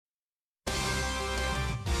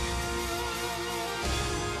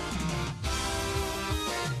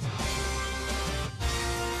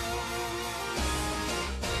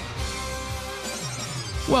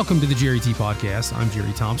Welcome to the Jerry T Podcast. I'm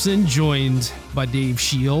Jerry Thompson, joined by Dave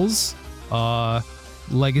Shields,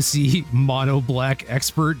 legacy mono black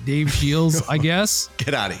expert Dave Shields, I guess.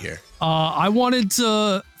 Get out of here. I wanted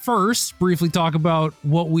to first briefly talk about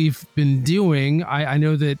what we've been doing. I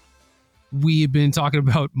know that we've been talking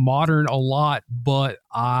about Modern a lot, but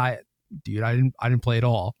I didn't play at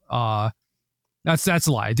all. That's a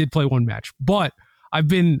lie. I did play one match, but I've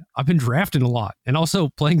been drafting a lot and also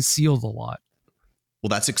playing Sealed a lot. Well,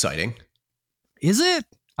 that's exciting. Is it?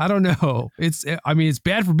 I don't know. It's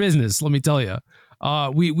bad for business, let me tell you.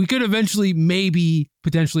 We could eventually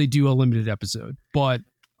potentially do a limited episode, but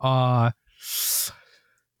we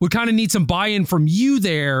kind of need some buy-in from you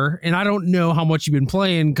there. And I don't know how much you've been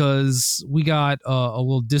playing because we got a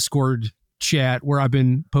little Discord chat where I've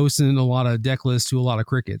been posting a lot of deck lists to a lot of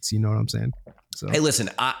crickets. You know what I'm saying? So. Hey, listen,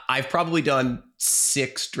 I've probably done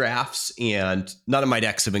 6 drafts and none of my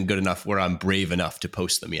decks have been good enough where I'm brave enough to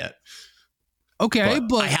post them yet. Okay,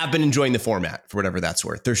 but I have been enjoying the format for whatever that's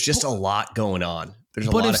worth. There's just a lot going on. There's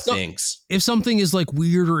a lot of things. If something is like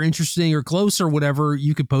weird or interesting or close or whatever,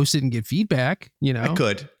 you could post it and get feedback, you know? I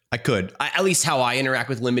could. At least how I interact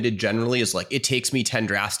with limited generally is like, it takes me 10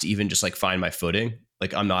 drafts to even just like find my footing.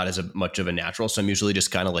 Like I'm not as much of a natural. So I'm usually just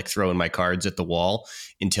kind of like throwing my cards at the wall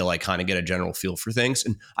until I kind of get a general feel for things.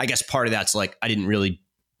 And I guess part of that's like, I didn't really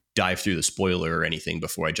dive through the spoiler or anything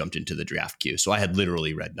before I jumped into the draft queue. So I had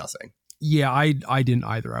literally read nothing. Yeah, I didn't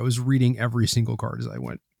either. I was reading every single card as I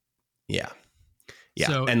went. Yeah.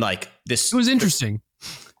 So, and like this, it was interesting.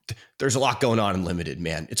 There's a lot going on in limited,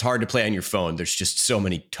 man. It's hard to play on your phone. There's just so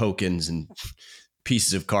many tokens and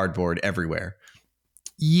pieces of cardboard everywhere.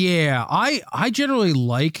 Yeah, I generally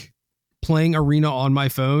like playing Arena on my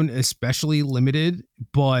phone, especially limited,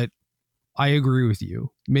 but I agree with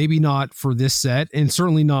you. Maybe not for this set and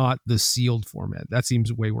certainly not the sealed format. That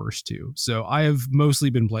seems way worse too. So I have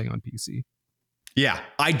mostly been playing on PC. Yeah,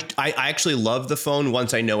 I actually love the phone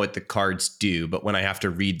once I know what the cards do, but when I have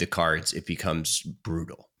to read the cards, it becomes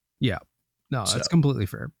brutal. Yeah, no, that's completely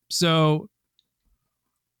fair. So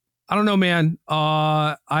I don't know, man.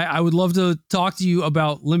 I would love to talk to you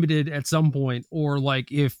about limited at some point, or like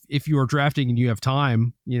if you are drafting and you have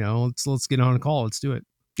time, you know, let's get on a call. Let's do it.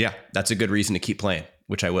 Yeah, that's a good reason to keep playing,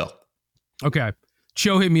 which I will. Okay.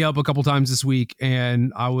 Cho hit me up a couple times this week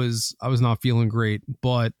and I was not feeling great,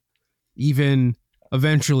 but even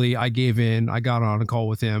eventually I gave in. I got on a call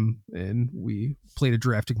with him and we played a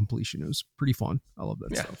draft to completion. It was pretty fun. I love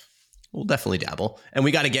that stuff. We'll definitely dabble. And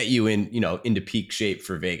we got to get you into peak shape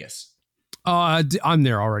for Vegas. I'm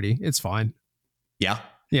there already. It's fine. Yeah.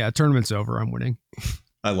 Yeah. Tournament's over. I'm winning.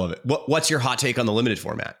 I love it. What's your hot take on the limited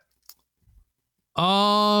format?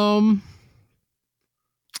 Not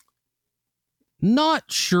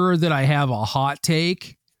sure that I have a hot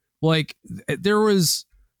take. Like there was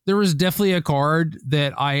definitely a card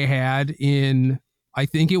that I had in, I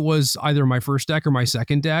think it was either my first deck or my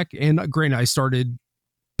second deck. And granted, I started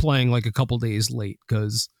playing like a couple days late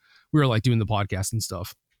because we were like doing the podcast and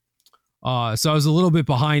stuff. So I was a little bit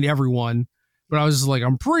behind everyone, but I was just like,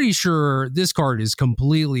 I'm pretty sure this card is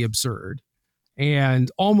completely absurd and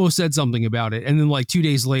almost said something about it. And then like 2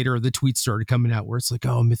 days later, the tweets started coming out where it's like,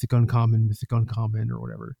 oh, mythic uncommon or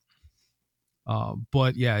whatever.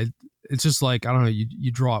 But yeah, it's just like, I don't know,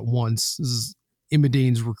 you draw it once. This is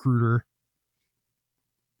Imidane's Recruiter.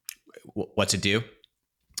 What's it do?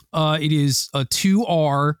 It is a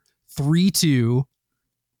 2R 3/2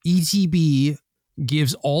 ETB,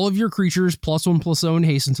 gives all of your creatures +1/+0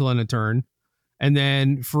 haste until end of turn. And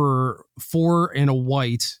then for 4 and a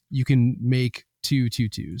white, you can make 2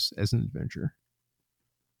 2/2s as an adventure.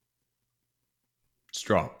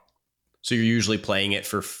 Strong. So you're usually playing it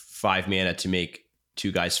for 5 mana to make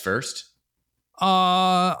 2 guys first?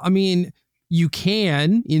 I mean, you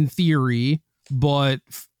can in theory, but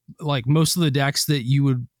like most of the decks that you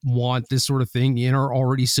would want this sort of thing in are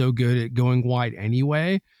already so good at going wide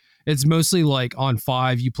anyway. It's mostly like on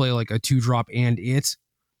 5, you play like a 2-drop and it's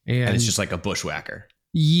just like a bushwhacker.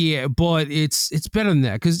 Yeah, but it's better than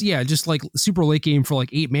that. Cause yeah, just like super late game for like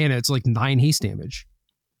 8 mana, it's like 9 haste damage.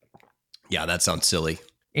 Yeah, that sounds silly.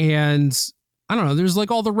 And I don't know, there's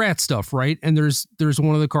like all the rat stuff, right? And there's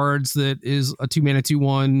one of the cards that is a 2 mana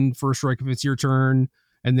 2/1 first strike if it's your turn.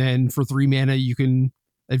 And then for 3 mana, you can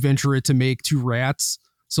adventure it to make 2 rats.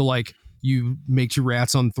 So like you make 2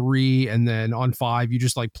 rats on 3, and then on 5, you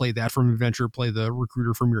just like play that from adventure, play the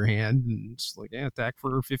recruiter from your hand, and just like attack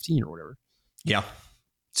for 15 or whatever. Yeah,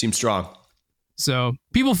 seems strong. So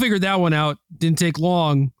people figured that one out. Didn't take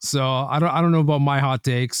long. So I don't know about my hot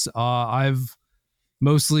takes. I've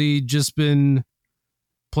mostly just been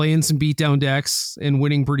playing some beatdown decks and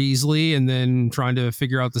winning pretty easily, and then trying to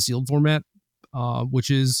figure out the sealed format, which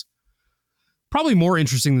is probably more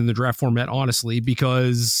interesting than the draft format, honestly,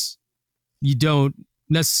 because you don't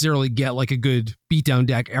necessarily get like a good beatdown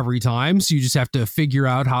deck every time. So you just have to figure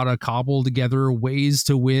out how to cobble together ways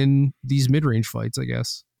to win these mid-range fights, I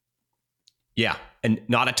guess. Yeah. And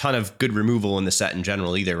not a ton of good removal in the set in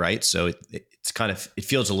general either, right? So it's kind of, it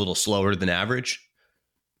feels a little slower than average.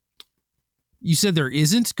 You said there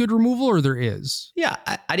isn't good removal, or there is? Yeah,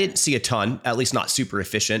 I didn't see a ton, at least not super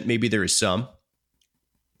efficient. Maybe there is some.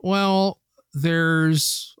 Well,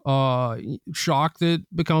 there's shock that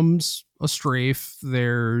becomes a strafe.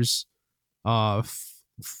 There's 4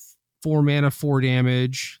 mana 4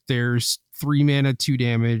 damage. There's 3 mana 2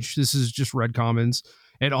 damage. This is just red commons.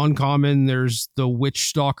 At uncommon, there's the Witch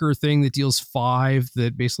Stalker thing that deals 5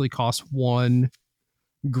 that basically costs 1.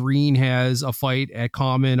 Green has a fight at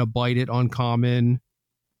common, a bite at uncommon.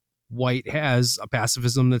 White has a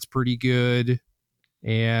pacifism that's pretty good,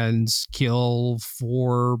 and kill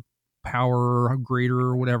for power greater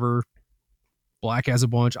or whatever. Black has a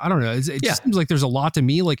bunch. I don't know. It just seems like there's a lot to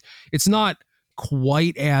me. Like, it's not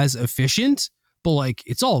quite as efficient, but like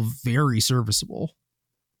it's all very serviceable.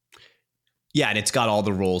 Yeah, and it's got all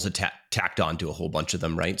the rolls tacked onto a whole bunch of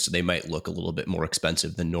them, right? So they might look a little bit more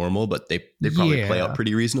expensive than normal, but they probably play out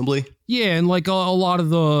pretty reasonably. Yeah, and like a lot of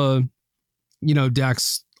the,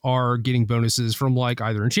 decks are getting bonuses from like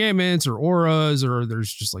either enchantments or auras, or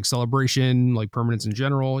there's just like celebration, like permanents in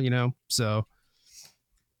general, So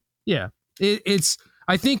yeah, it's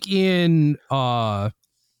I think in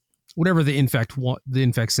whatever the infect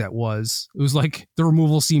set was, it was like the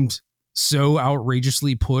removal seemed so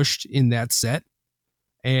outrageously pushed in that set,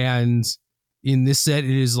 and in this set it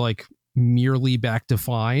is like merely back to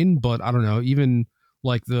fine. But I don't know, even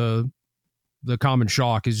like the common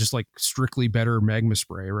shock is just like strictly better magma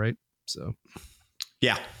spray, right? So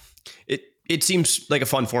yeah, it seems like a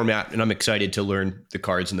fun format, and I'm excited to learn the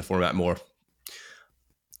cards in the format more.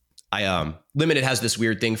 Limited has this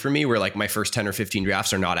weird thing for me where like my first 10 or 15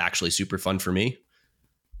 drafts are not actually super fun for me.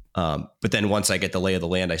 But then once I get the lay of the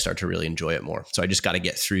land, I start to really enjoy it more. So I just got to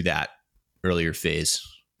get through that earlier phase.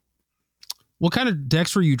 What kind of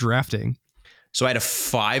decks were you drafting? So I had a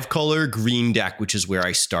 5-color green deck, which is where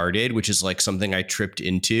I started, which is like something I tripped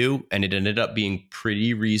into, and it ended up being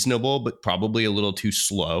pretty reasonable, but probably a little too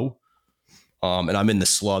slow. And I'm in the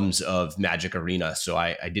slums of Magic Arena, so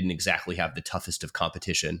I didn't exactly have the toughest of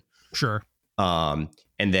competition. Sure. And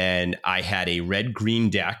then I had a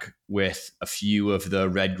red-green deck with a few of the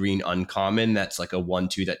red-green uncommon. That's like a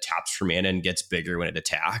 1/2 that taps for mana and gets bigger when it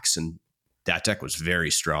attacks. And that deck was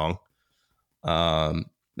very strong.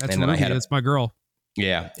 That's Ruby. That's my girl.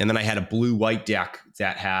 Yeah. And then I had a blue-white deck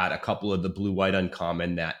that had a couple of the blue-white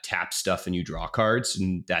uncommon that tap stuff and you draw cards.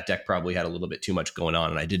 And that deck probably had a little bit too much going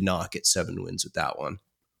on. And I did not get 7 wins with that one.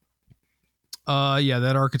 Yeah,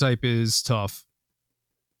 that archetype is tough.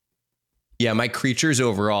 Yeah, my creatures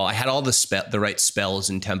overall, I had all the right spells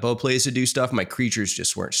and tempo plays to do stuff. My creatures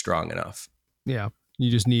just weren't strong enough. Yeah, you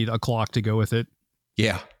just need a clock to go with it.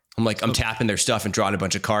 Yeah, I'm tapping their stuff and drawing a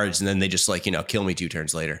bunch of cards, and then they just like, kill me 2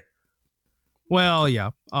 turns later. Well, yeah.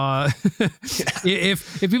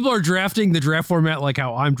 If people are drafting the draft format like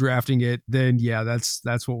how I'm drafting it, then yeah,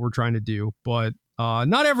 that's what we're trying to do. But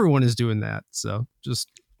not everyone is doing that, so just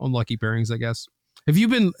unlucky pairings, I guess. Have you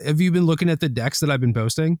been looking at the decks that I've been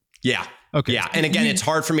posting? Yeah. Okay. Yeah. And again, it's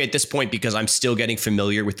hard for me at this point because I'm still getting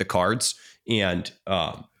familiar with the cards, and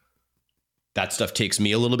that stuff takes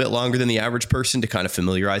me a little bit longer than the average person to kind of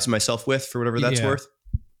familiarize myself with, for whatever that's worth.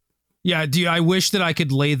 Yeah. I wish that I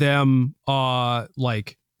could lay them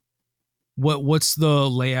like what's the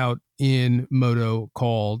layout in Moto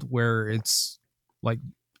called, where it's like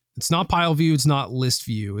it's not pile view, it's not list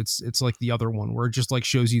view. It's like the other one where it just like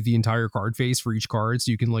shows you the entire card face for each card,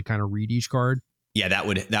 so you can like kind of read each card. Yeah,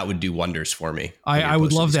 that would do wonders for me. I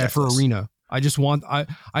would love that for Arena. I just want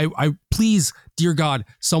I please, dear God,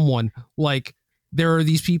 someone, like, there are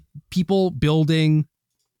these people building,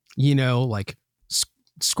 like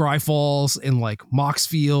Scryfalls and like Mox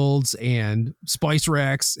Fields and Spice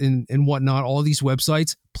Racks and whatnot, all these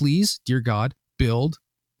websites. Please, dear God, build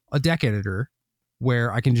a deck editor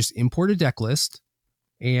where I can just import a deck list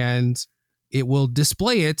and it will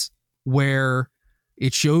display it where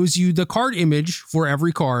it shows you the card image for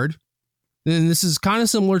every card. And this is kind of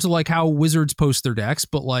similar to like how Wizards post their decks,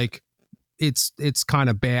 but like it's kind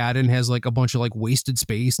of bad and has like a bunch of like wasted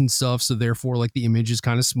space and stuff. So therefore like the image is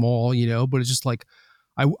kind of small, but it's just like,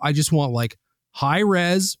 I just want like high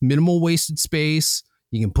res, minimal wasted space.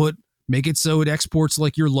 You can make it so it exports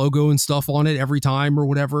like your logo and stuff on it every time or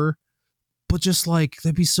whatever. but just like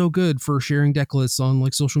that'd be so good for sharing deck lists on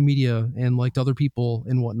like social media and like to other people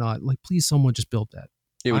and whatnot. Like, please, someone just build that.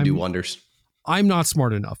 It would do wonders. I'm not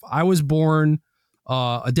smart enough. I was born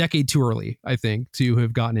a decade too early, I think, to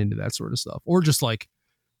have gotten into that sort of stuff, or just like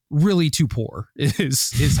really too poor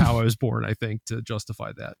is how I was born, I think, to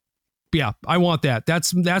justify that. But yeah, I want that.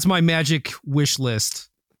 That's my magic wish list.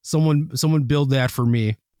 Someone build that for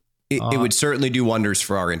me. It would certainly do wonders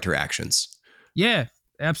for our interactions. Yeah,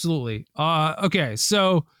 absolutely. Okay,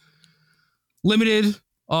 so limited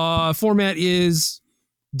format is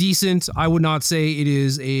decent. I would not say it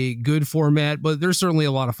is a good format, but there's certainly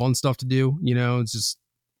a lot of fun stuff to do. You know, it's just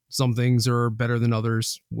some things are better than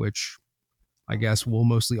others, which I guess will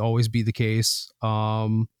mostly always be the case.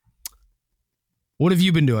 What have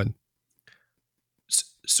you been doing?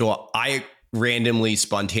 So I randomly,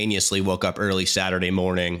 spontaneously woke up early Saturday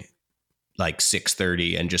morning, like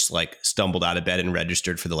 6:30, and just like stumbled out of bed and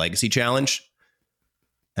registered for the Legacy Challenge.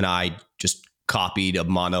 And I just copied a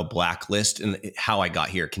mono black list, and how I got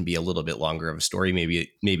here can be a little bit longer of a story.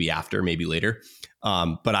 Maybe after, maybe later.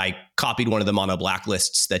 But I copied one of the mono black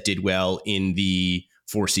lists that did well in the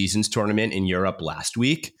Four Seasons tournament in Europe last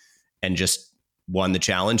week, and just won the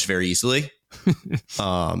challenge very easily.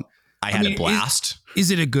 I had a blast. Is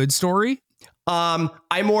it a good story? I'm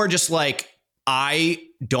more just like, I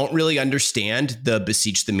don't really understand the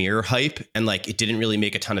Beseech the Mirror hype, and like it didn't really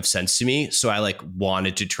make a ton of sense to me. So I like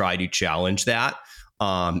wanted to try to challenge that.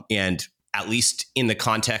 And at least in the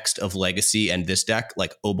context of Legacy and this deck,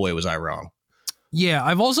 like, oh boy, was I wrong. Yeah,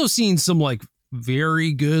 I've also seen some like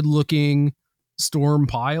very good looking Storm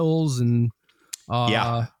piles, and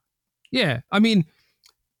yeah. I mean,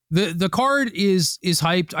 the card is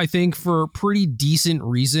hyped, I think, for a pretty decent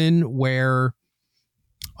reason, where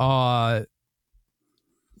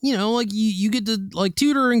you know, like you get to like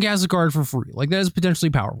tutor and cast a card for free. Like, that is potentially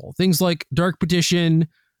powerful. Things like Dark Petition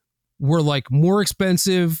were like more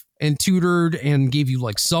expensive and tutored and gave you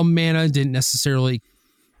like some mana, didn't necessarily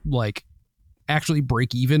like actually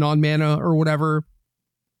break even on mana or whatever.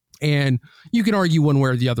 And you can argue one way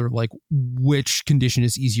or the other, like which condition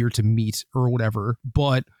is easier to meet or whatever,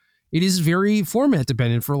 but it is very format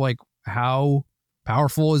dependent for like how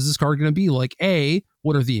powerful is this card going to be? Like, A,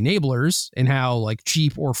 what are the enablers and how like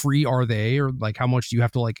cheap or free are they? Or like how much do you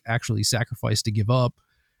have to like actually sacrifice to give up?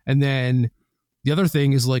 And then the other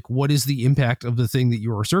thing is like, what is the impact of the thing that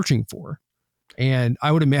you are searching for? And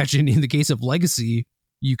I would imagine in the case of Legacy,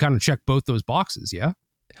 you kind of check both those boxes. Yeah.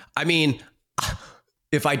 I mean,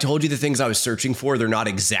 if I told you the things I was searching for, they're not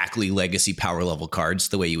exactly Legacy power level cards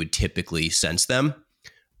the way you would typically sense them.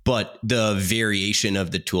 But the variation of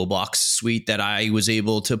the toolbox suite that I was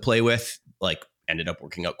able to play with, like, ended up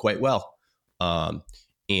working out quite well.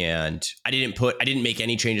 And I didn't make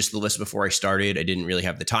any changes to the list before I started. I didn't really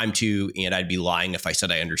have the time to, and I'd be lying if I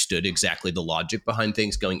said I understood exactly the logic behind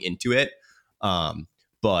things going into it.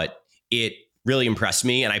 But it really impressed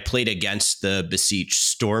me. And I played against the Beseech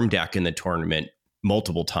Storm deck in the tournament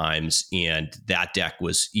multiple times. And that deck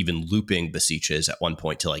was even looping Beseeches at one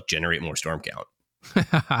point to like generate more Storm count.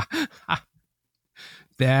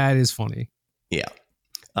 That is funny. Yeah.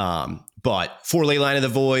 But for Leyline of the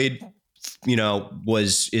Void, you know,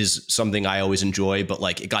 is something I always enjoy, but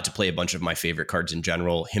like it got to play a bunch of my favorite cards in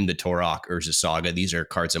general. Hymn to Torok, Urza Saga. These are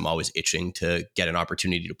cards I'm always itching to get an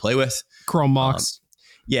opportunity to play with. Chrome Mox.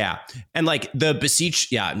 Yeah. And like the Beseech.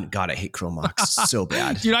 Yeah. God, I hate Chrome Mox so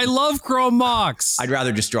bad. Dude, I love Chrome Mox. I'd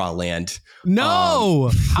rather just draw a land.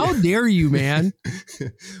 No. How dare you, man?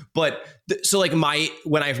 But so like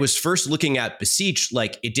when I was first looking at Beseech,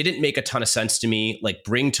 like it didn't make a ton of sense to me. Like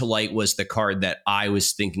Bring to Light was the card that I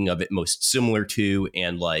was thinking of it most similar to.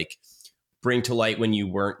 And like Bring to Light, when you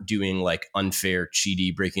weren't doing like unfair,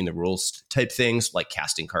 cheaty, breaking the rules type things, like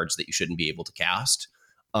casting cards that you shouldn't be able to cast,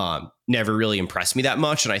 never really impressed me that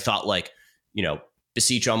much. And I thought like, you know,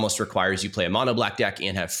 Beseech almost requires you play a mono black deck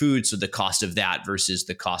and have food. So the cost of that versus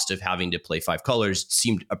the cost of having to play 5 colors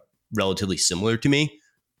seemed relatively similar to me.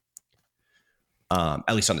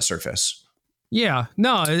 At least on the surface. Yeah,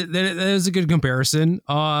 no, that is a good comparison.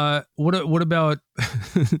 What about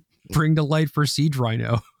Bring to Light for Siege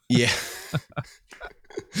Rhino? Yeah.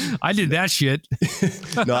 I did that shit.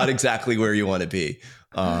 Not exactly where you want to be.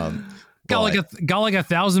 Got like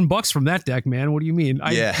 $1,000 from that deck, man. What do you mean?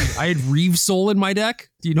 I had Reeve Soul in my deck.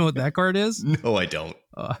 Do you know what that card is? No, I don't.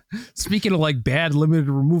 Speaking of like bad limited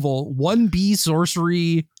removal, 1B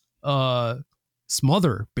sorcery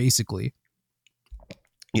smother, basically.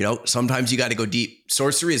 You know, sometimes you got to go deep.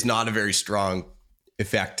 Sorcery is not a very strong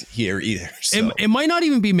effect here either. So. It might not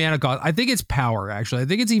even be mana cost. I think it's power, actually. I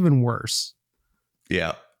think it's even worse.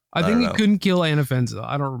 Yeah. I think it couldn't kill Anafenza.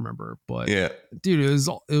 I don't remember, but yeah, dude,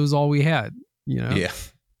 it was all we had, you know? Yeah.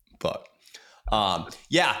 But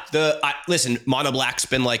listen, Mono Black's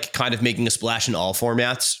been like kind of making a splash in all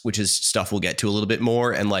formats, which is stuff we'll get to a little bit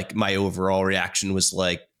more. And like my overall reaction was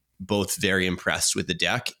like both very impressed with the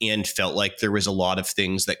deck and felt like there was a lot of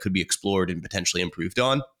things that could be explored and potentially improved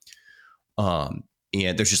on. And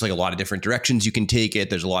there's just like a lot of different directions you can take it.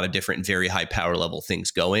 There's a lot of different very high power level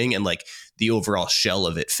things going, and like the overall shell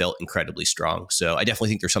of it felt incredibly strong. So I definitely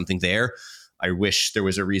think there's something there. I wish there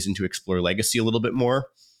was a reason to explore Legacy a little bit more.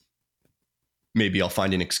 Maybe I'll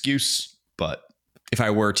find an excuse, but if I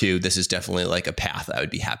were to, this is definitely like a path I would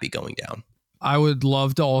be happy going down. I would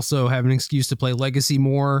love to also have an excuse to play Legacy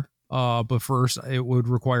more, but first it would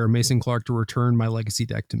require Mason Clark to return my Legacy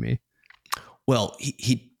deck to me. Well,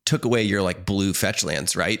 he took away your like blue fetch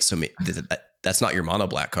lands, right? So that's not your mono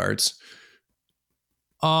black cards.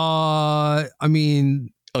 I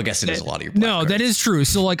mean... I guess it is a lot of your black cards. That is true.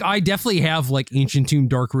 So like I definitely have like Ancient Tomb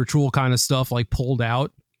Dark Ritual kind of stuff like pulled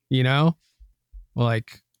out, you know?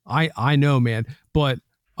 Like I know, man. But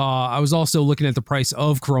I was also looking at the price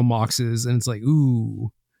of Chrome Moxes, and it's like,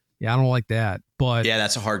 ooh, yeah, I don't like that. But yeah,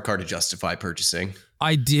 that's a hard card to justify purchasing.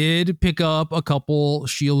 I did pick up a couple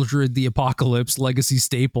Shieldred the Apocalypse Legacy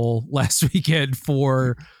staple last weekend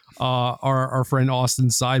for our friend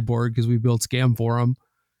Austin's sideboard because we built Scam for him.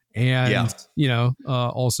 And, you know,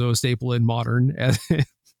 also a staple in Modern as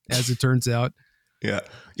it turns out. Yeah.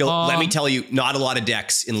 Let me tell you, not a lot of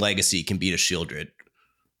decks in Legacy can beat a Shieldred.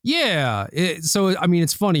 Yeah. So, I mean,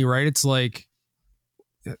 it's funny, right? It's like,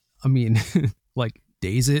 I mean, like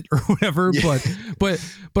Daze It or whatever. Yeah. But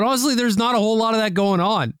honestly, there's not a whole lot of that going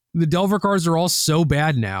on. The Delver cards are all so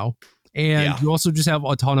bad now. And you also just have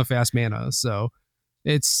a ton of fast mana. So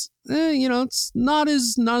it's, you know, it's not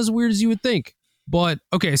as weird as you would think. But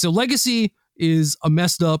okay, so Legacy is a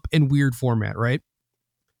messed up and weird format, right?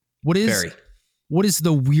 What is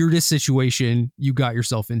the weirdest situation you got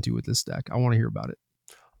yourself into with this deck? I want to hear about it.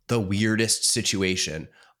 The weirdest situation.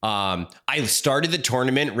 I started the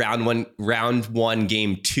tournament round one,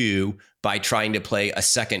 game 2 by trying to play a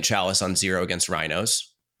second Chalice on 0 against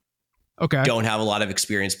Rhinos. Okay. Don't have a lot of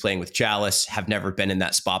experience playing with Chalice, have never been in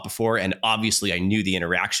that spot before. And obviously I knew the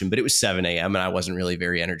interaction, but it was 7 a.m. and I wasn't really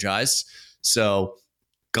very energized. So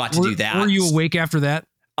got to do that. Were you awake after that?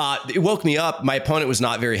 It woke me up. My opponent was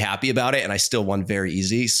not very happy about it, and I still won very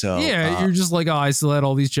easy. So yeah, you're just like, oh, I still had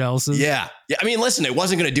all these chalices. Yeah. I mean, listen, it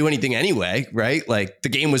wasn't going to do anything anyway, right? Like the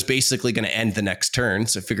game was basically going to end the next turn,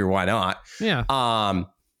 so figure why not? Yeah.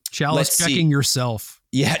 Chalice checking yourself.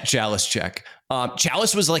 Yeah, Chalice check.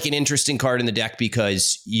 Chalice was like an interesting card in the deck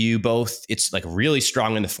because it's like really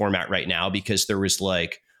strong in the format right now because there was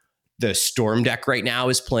like. The Storm deck right now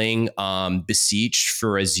is playing Beseech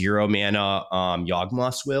for a 0 mana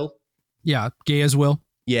Yawgmoth's Will. Yeah, Gaia's Will.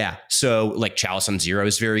 Yeah, so like Chalice on 0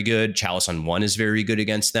 is very good. Chalice on 1 is very good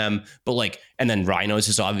against them. But like, and then Rhinos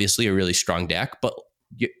is obviously a really strong deck, but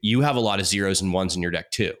you have a lot of 0s and 1s in your deck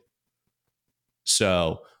too.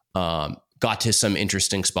 So got to some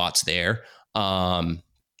interesting spots there. I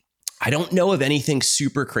don't know of anything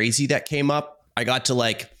super crazy that came up. I got to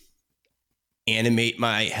like animate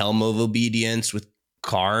my Helm of Obedience with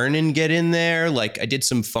Karn and get in there. Like I did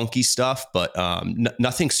some funky stuff, but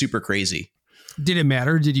nothing super crazy. Did it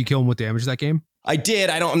matter? Did you kill him with damage that game? I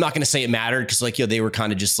did. I'm not going to say it mattered because like, they were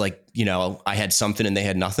kind of just like, I had something and they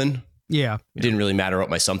had nothing. Yeah. It didn't really matter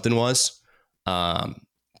what my something was.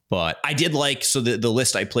 But I did like, so the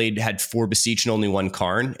list I played had 4 Beseech and only 1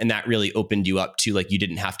 Karn. And that really opened you up to like, you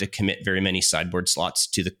didn't have to commit very many sideboard slots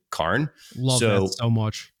to the Karn. Love that so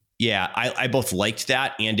much. Yeah, I both liked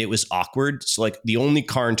that and it was awkward. So like the only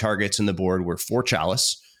Karn targets in the board were 4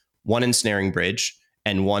 Chalice, 1 Ensnaring Bridge,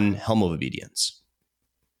 and 1 Helm of Obedience.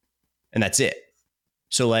 And that's it.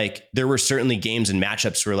 So like there were certainly games and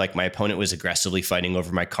matchups where like my opponent was aggressively fighting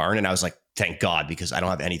over my Karn and I was like, thank God, because I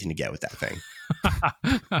don't have anything to get with that thing.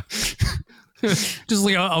 Just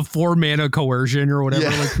like a 4 mana coercion or whatever.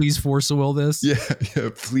 Yeah. Like, please force will this. Yeah,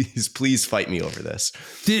 please fight me over this.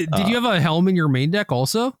 Did you have a Helm in your main deck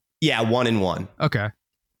also? Yeah, 1 and 1. Okay.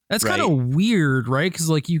 That's kind of weird, right?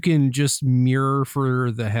 Because like you can just mirror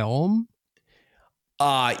for the Helm.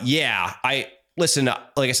 Yeah. Listen,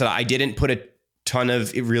 like I said, I didn't put a ton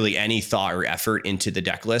of really any thought or effort into the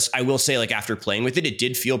deck list. I will say like after playing with it, it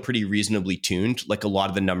did feel pretty reasonably tuned. Like a lot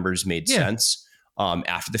of the numbers made sense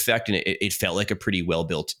after the fact. And it felt like a pretty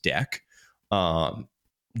well-built deck.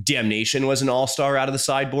 Damnation was an all-star out of the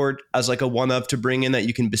sideboard as like a one of to bring in that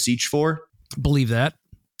you can Beseech for. Believe that.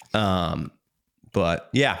 But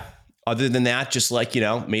yeah, other than that, just like,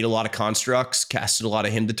 made a lot of constructs, casted a lot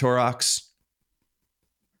of Hymn to Torox.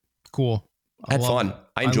 Cool. Had fun.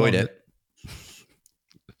 I enjoyed it.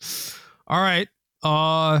 All right.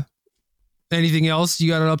 Anything else you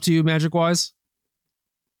got it up to magic wise?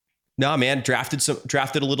 No, man. Drafted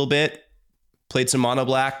a little bit. Played some mono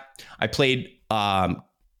black. I played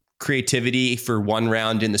creativity for one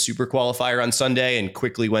round in the super qualifier on Sunday and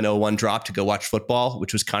quickly went 0-1 drop to go watch football,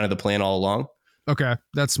 which was kind of the plan all along. Okay,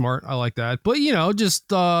 that's smart. I like that. But just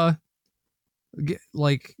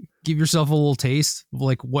give yourself a little taste of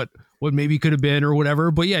like what maybe could have been or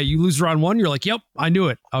whatever. But yeah, you lose round one, you're like, yep, I knew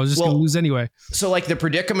it. I was just going to lose anyway. So like the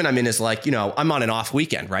predicament I'm in is like, I'm on an off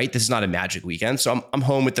weekend, right? This is not a Magic weekend. So I'm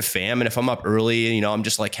home with the fam. And if I'm up early and, I'm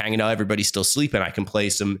just like hanging out, everybody's still sleeping, I can play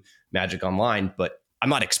some Magic online, but I'm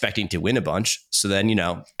not expecting to win a bunch. So then,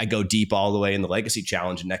 I go deep all the way in the Legacy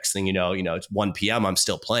Challenge. And next thing it's 1 p.m. I'm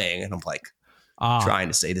still playing. And I'm like, trying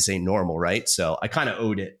to say this ain't normal, right? So I kind of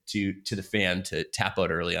owed it to the fan to tap out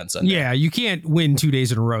early on Sunday. Yeah, you can't win 2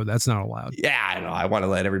 days in a row. That's not allowed. Yeah, I know. I want to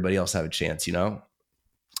let everybody else have a chance, All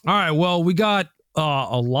right, well, we got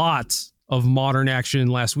a lot of Modern action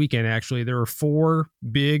last weekend, actually. There were 4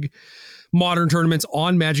 big Modern tournaments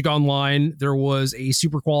on Magic Online. There was a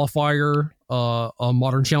Super Qualifier, a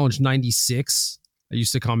Modern Challenge 96. I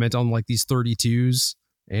used to comment on like these 32s.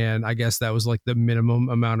 And I guess that was like the minimum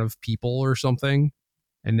amount of people or something.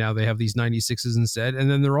 And now they have these 96s instead. And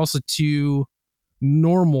then there are also 2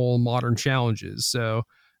 normal Modern challenges. So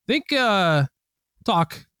I think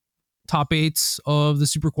talk top 8s of the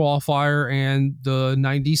Super Qualifier and the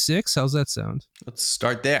 96. How's that sound? Let's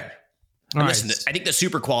start there. All right. Listen, I think the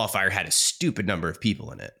Super Qualifier had a stupid number of people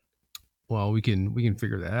in it. Well, we can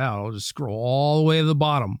figure that out. I'll just scroll all the way to the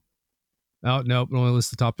bottom. Oh, nope. It only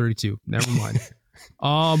lists the top 32. Never mind.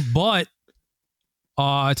 But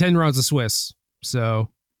 10 rounds of Swiss. So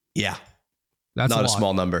yeah, that's not a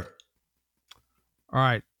small number. All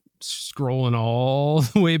right. Scrolling all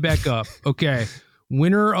the way back up. Okay.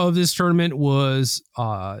 Winner of this tournament was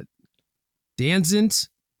Danzant,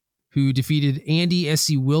 who defeated Andy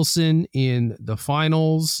S.C. Wilson in the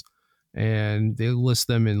finals. And they list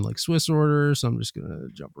them in like Swiss order. So I'm just going to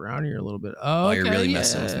jump around here a little bit. Oh, you're really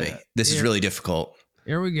messing with me. This is really difficult.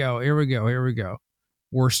 Here we go.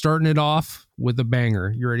 We're starting it off with a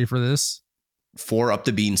banger. You ready for this? 4 up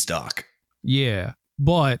the beanstalk. Yeah,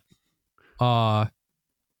 but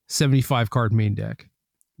 75 card main deck.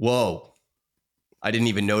 Whoa. I didn't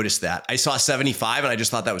even notice that. I saw 75 and I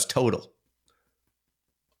just thought that was total.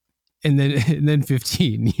 And then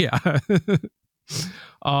 15. Yeah.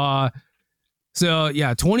 So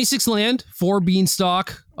yeah, 26 land, 4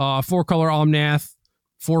 beanstalk, 4 color Omnath,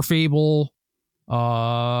 4 Fable,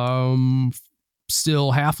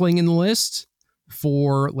 still halfling in the list,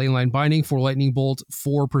 4 Leyline Binding, 4 Lightning Bolt,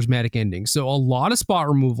 4 Prismatic Ending. So a lot of spot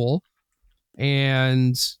removal,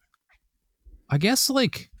 and I guess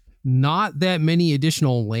like not that many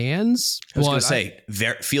additional lands. I was going to say,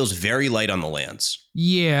 feels very light on the lands.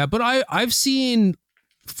 Yeah, but I've seen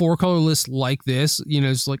 4 color lists like this.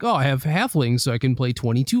 It's like, oh, I have halflings, so I can play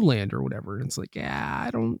 22 land or whatever. And it's like, yeah,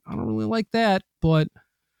 I don't really like that, but.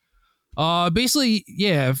 Basically,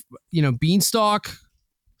 yeah, Beanstalk,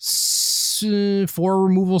 4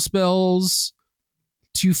 removal spells,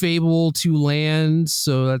 2 Fable, 2 lands,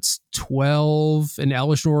 so that's 12, and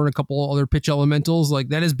Alishore and a couple other pitch elementals. Like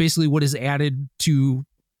that is basically what is added to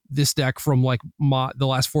this deck from like the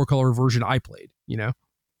last 4 color version I played.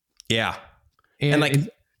 Yeah, and like 2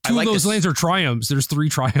 of those lands are triumphs. There's 3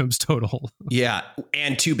 triumphs total. Yeah,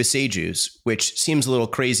 and 2 Besejus, which seems a little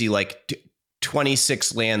crazy. Like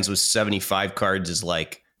 26 lands with 75 cards is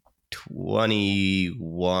like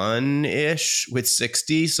 21-ish with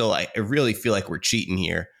 60. So I really feel like we're cheating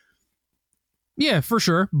here. Yeah, for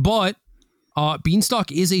sure. But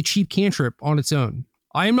Beanstalk is a cheap cantrip on its own.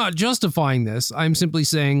 I am not justifying this. I'm simply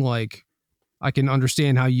saying like I can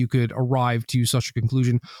understand how you could arrive to such a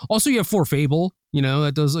conclusion. Also, you have 4 Fable,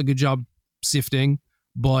 that does a good job sifting.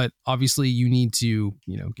 But obviously you need to,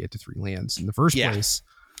 get to 3 lands in the first place.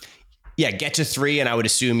 Yeah, get to 3, and I would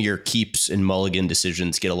assume your keeps and mulligan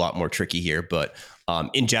decisions get a lot more tricky here. But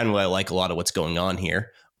in general, I like a lot of what's going on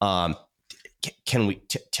here. Can we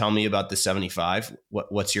tell me about the 75?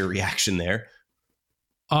 What's your reaction there?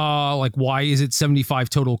 Like why is it 75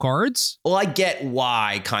 total cards? Well, I get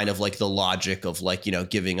why, kind of like the logic of like,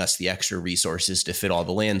 giving us the extra resources to fit all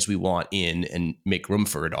the lands we want in and make room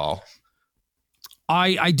for it all.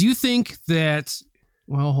 I do think that.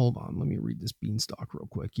 Well, hold on. Let me read this Beanstalk real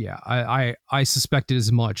quick. Yeah, I suspected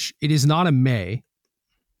as much. It is not a May.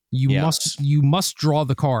 You must draw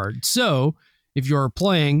the card. So if you're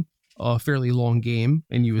playing a fairly long game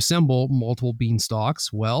and you assemble multiple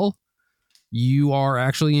Beanstalks, well, you are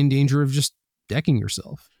actually in danger of just decking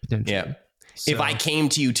yourself potentially. Yeah. So, if I came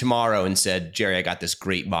to you tomorrow and said, Jerry, I got this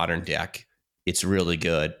great modern deck, it's really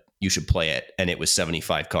good, you should play it, and it was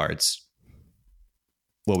 75 cards,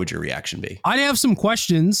 what would your reaction be? I'd have some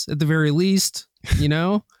questions at the very least, you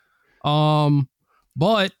know.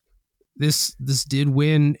 But this did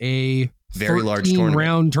win a very large tournament.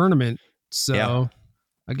 round tournament. So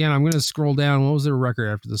again, I'm going to scroll down. What was their record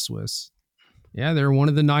after the Swiss? Yeah, they're one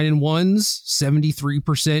of the 9-1s,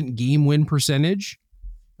 73% game win percentage.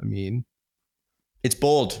 I mean, it's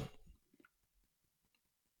bold.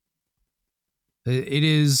 It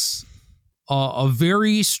is a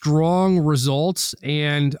very strong result,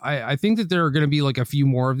 and I think that there are going to be like a few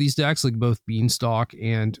more of these decks, like both Beanstalk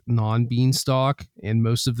and non-Beanstalk, and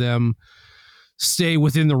most of them stay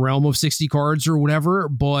within the realm of 60 cards or whatever.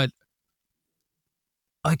 But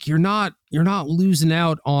like you're not losing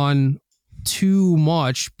out on too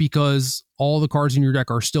much because all the cards in your deck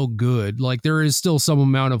are still good. Like there is still some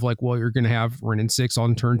amount of like, well, you're going to have Wrenn and 6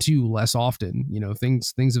 on turn 2 less often, you know,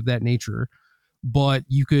 things of that nature. But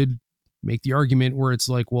you could make the argument where it's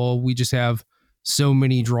like, well, we just have so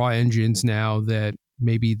many draw engines now that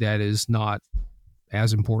maybe that is not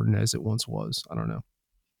as important as it once was. I don't know.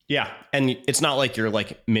 Yeah. And it's not like you're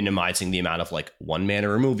like minimizing the amount of like 1 mana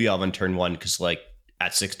remove you have on turn 1, because like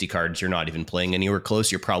at 60 cards, you're not even playing anywhere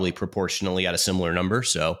close. You're probably proportionally at a similar number.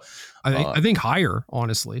 So I think higher,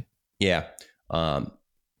 honestly. Yeah.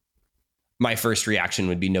 My first reaction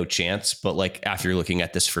would be no chance, but like after looking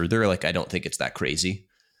at this further, like I don't think it's that crazy.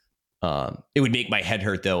 It would make my head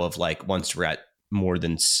hurt though, of like once we're at more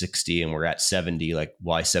than 60 and we're at 70, like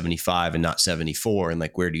why 75 and not 74? And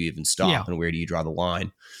like where do you even stop and where do you draw the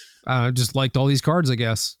line? Just liked all these cards, I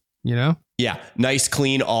guess, you know? Yeah. Nice,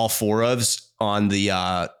 clean, all 4 ofs on the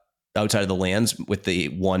outside of the lands with the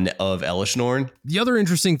 1 of Elishnorn. The other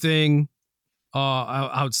interesting thing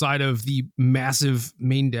outside of the massive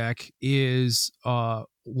main deck is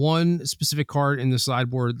one specific card in the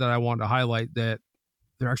sideboard that I want to highlight that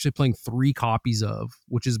they're actually playing 3 copies of,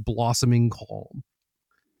 which is Blossoming Calm.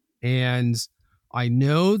 And I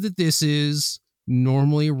know that this is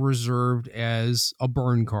normally reserved as a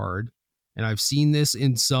burn card, and I've seen this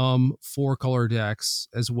in some 4-color decks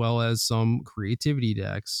as well as some creativity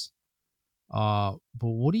decks. But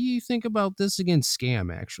what do you think about this against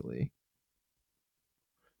Scam, actually?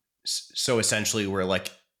 So essentially we're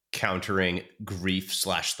like countering Grief /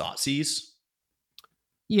 Thoughtseize.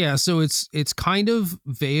 Yeah, so it's kind of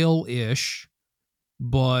Veil-ish,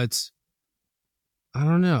 but I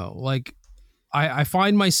don't know. Like I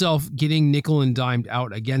find myself getting nickel and dimed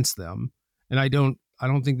out against them, and I don't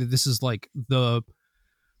think that this is like the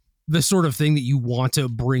sort of thing that you want to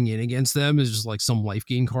bring in against them is just like some life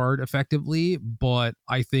gain card effectively. But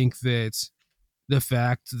I think that the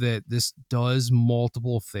fact that this does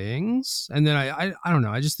multiple things, and then I don't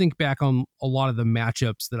know, I just think back on a lot of the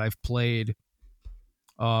matchups that I've played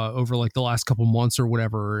over like the last couple months or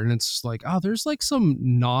whatever, and it's just like, oh, there's like some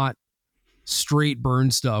not straight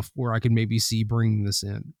burn stuff where I could maybe see bringing this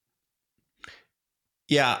in.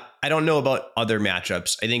 Yeah, I don't know about other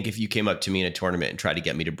matchups. I think if you came up to me in a tournament and tried to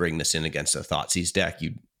get me to bring this in against a Thoughtseize deck,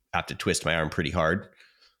 you'd have to twist my arm pretty hard.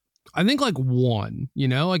 I think like one, you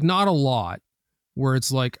know, like not a lot, where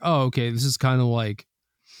it's like, oh, okay, this is kind of like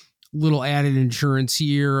little added insurance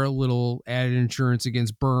here, a little added insurance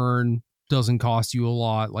against burn, doesn't cost you a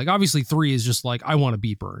lot. Like obviously 3 is just like, I want to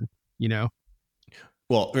beat burn, you know?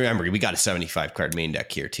 Well, remember, we got a 75 card main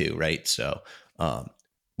deck here too, right? So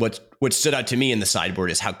what stood out to me in the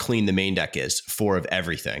sideboard is how clean the main deck is, 4 of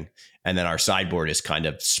everything. And then our sideboard is kind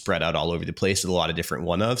of spread out all over the place with a lot of different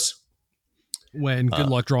 1-ofs. When good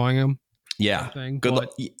luck drawing them. Yeah. Good luck.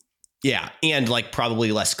 Yeah. And like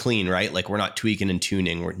probably less clean, right? Like we're not tweaking and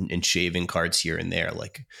tuning and shaving cards here and there.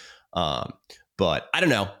 Like, but I don't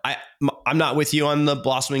know. I'm not with you on the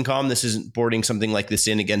Blossoming Calm. This isn't boarding something like this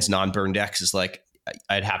in against non-burn decks. Is like,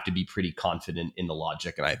 I'd have to be pretty confident in the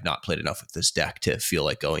logic, and I have not played enough with this deck to feel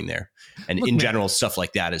like going there. And look, in general, stuff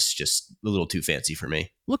like that is just a little too fancy for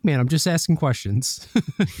me. Look, man, I'm just asking questions.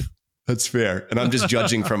 That's fair. And I'm just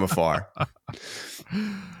judging from afar.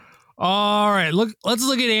 All right, let's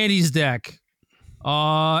look at Andy's deck.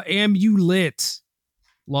 Amulet.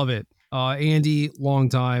 Love it. Andy,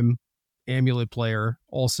 longtime Amulet player,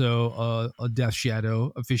 also a Death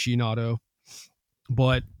Shadow aficionado.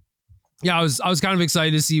 But yeah, I was kind of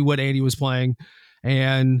excited to see what Andy was playing,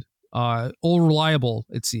 and old reliable,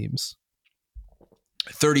 it seems.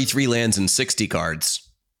 33 lands and 60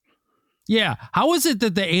 cards. Yeah, how is it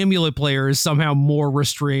that the Amulet player is somehow more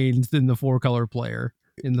restrained than the 4-color player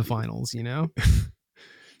in the finals, you know?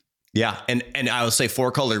 Yeah, and I will say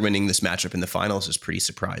 4-color winning this matchup in the finals is pretty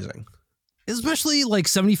surprising. especially like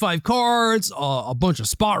 75 cards, a bunch of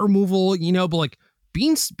spot removal, but like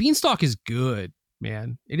Beanstalk is good,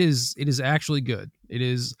 man. It is actually good. It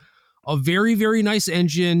is a very, very nice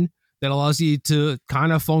engine that allows you to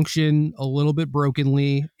kind of function a little bit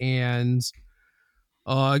brokenly and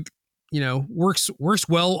works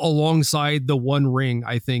well alongside the One Ring,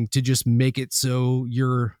 I think, to just make it so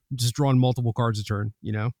you're just drawing multiple cards a turn,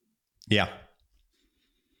 Yeah.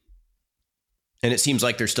 And it seems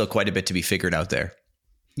like there's still quite a bit to be figured out there.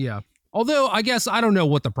 Yeah. Although I guess I don't know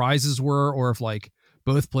what the prizes were, or if like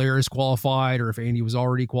both players qualified, or if Andy was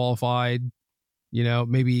already qualified.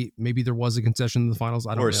 Maybe there was a concession in the finals.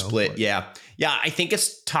 I don't know. Or a split. But yeah. I think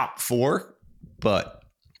it's top 4, but.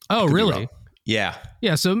 Oh, really? Yeah.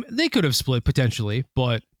 Yeah. So they could have split potentially,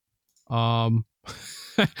 but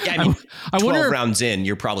yeah, I mean, I 12 wonder, rounds in,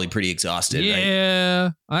 you're probably pretty exhausted. Yeah.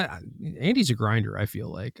 Right? Andy's a grinder, I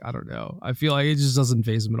feel like. I don't know. I feel like it just doesn't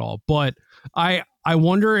phase him at all. But I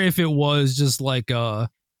wonder if it was just like,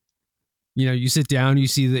 you sit down, you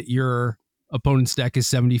see that your opponent's deck is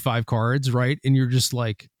 75 cards, right? And you're just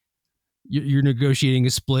like, you're negotiating a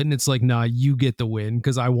split, and it's like, nah, you get the win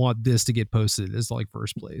because I want this to get posted as like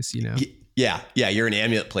first place, Yeah, you're an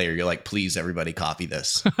Amulet player. You're like, please, everybody, copy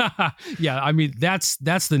this. Yeah, I mean that's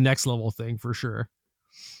the next level thing for sure.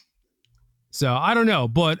 So I don't know,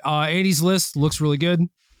 but Andy's list looks really good.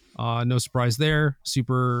 No surprise there.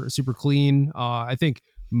 Super clean. I think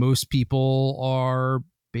most people are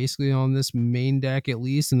basically on this main deck at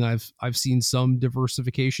least, and I've seen some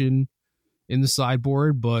diversification in the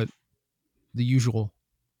sideboard, but the usual.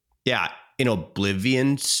 Yeah.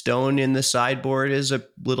 Oblivion Stone in the sideboard is a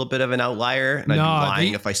little bit of an outlier, and I'd be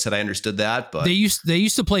lying if I said I understood that. But they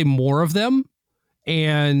used to play more of them,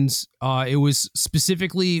 and it was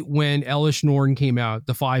specifically when Elish Norn came out,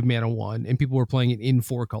 the 5-mana one, and people were playing it in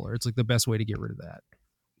 4-color. It's like the best way to get rid of that.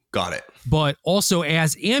 Got it. But also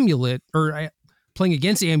as Amulet, or playing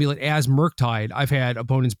against Amulet as Murktide, I've had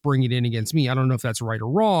opponents bring it in against me. I don't know if that's right or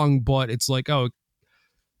wrong, but it's like,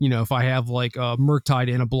 if I have like a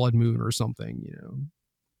Murktide and a Blood Moon or something,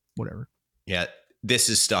 whatever. Yeah, this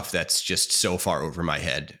is stuff that's just so far over my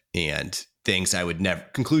head, and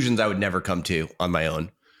conclusions I would never come to on my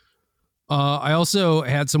own. I also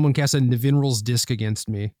had someone cast a Nivinral's Disc against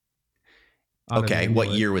me. Okay, what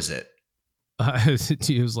year was it?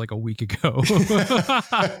 It was like a week ago.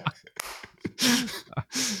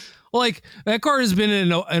 Like that card has been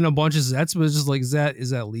in a bunch of sets, but it's just like, is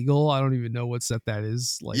that legal? I don't even know what set that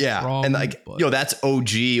is. Like, yeah, from, and like that's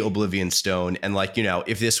OG Oblivion Stone, and like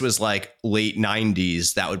if this was like late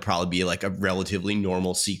 90s, that would probably be like a relatively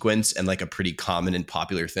normal sequence and like a pretty common and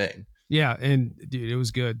popular thing. Yeah, and dude, it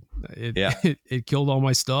was good. It killed all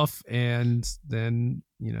my stuff, and then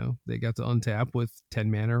they got to untap with 10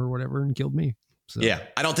 mana or whatever and killed me. So yeah,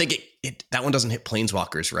 I don't think that one doesn't hit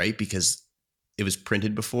Planeswalkers, right? Because it was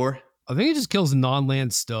printed before. I think it just kills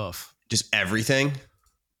non-land stuff. Just everything.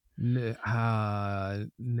 Nevin,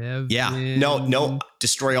 yeah. No.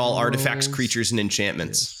 Destroy all artifacts, creatures, and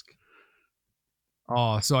enchantments. Disc.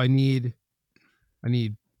 Oh, so I need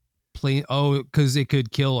plain. Oh, because it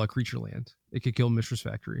could kill a creature land. It could kill Mistress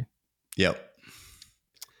Factory. Yep.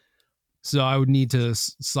 So I would need to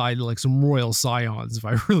side like some Royal Scions if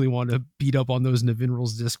I really want to beat up on those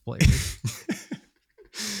Nivinral's Disc players.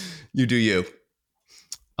 You do you.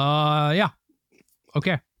 Yeah.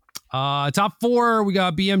 Okay. Top 4, we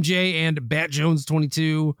got BMJ and Bat Jones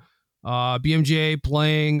 22. BMJ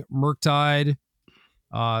playing Murktide,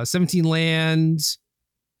 17 lands,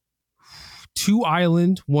 2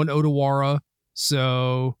 island, 1 Otawara.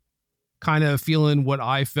 So kind of feeling what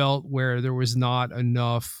I felt where there was not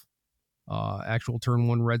enough actual turn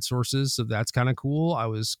 1 red sources. So that's kind of cool. I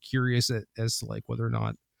was curious as to like whether or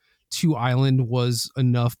not 2 island was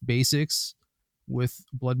enough basics with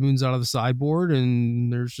Blood Moons out of the sideboard,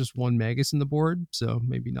 and there's just 1 Magus in the board, so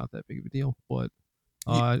maybe not that big of a deal. But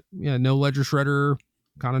no Ledger Shredder,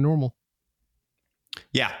 kind of normal.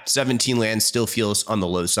 Yeah, 17 lands still feels on the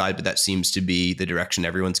low side, but that seems to be the direction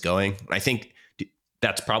everyone's going. I think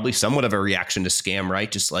that's probably somewhat of a reaction to Scam,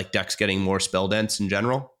 right? Just like decks getting more spell dense in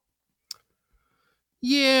general.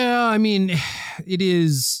 Yeah, I mean, it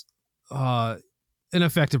is an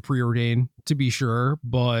effective preordain, to be sure,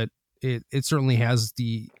 but it certainly has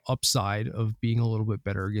the upside of being a little bit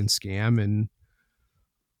better against Scam. And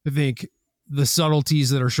I think the subtleties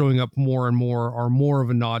that are showing up more and more are more of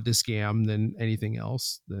a nod to Scam than anything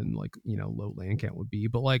else, than like, low land count would be.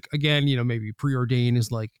 But like, again, maybe preordain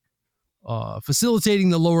is like facilitating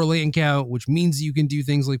the lower land count, which means you can do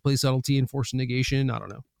things like play subtlety and force negation. I don't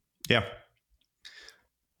know. Yeah.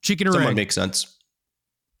 Chicken or Somewhat egg. Makes sense.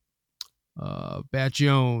 Bat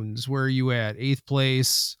Jones, where are you at? 8th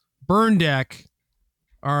place. Burn deck.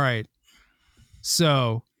 All right.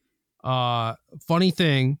 So, funny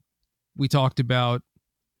thing we talked about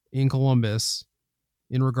in Columbus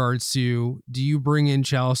in regards to, do you bring in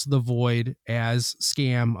Chalice of the Void as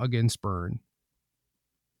scam against Burn?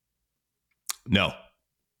 No.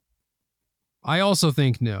 I also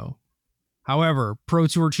think no. However, Pro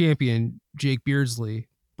Tour champion Jake Beardsley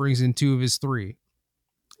brings in 2 of his 3.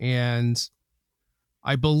 And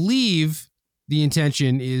I believe the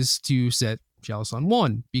intention is to set Chalice on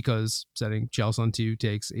 1, because setting Chalice on 2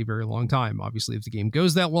 takes a very long time. Obviously, if the game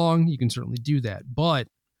goes that long, you can certainly do that. But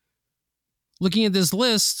looking at this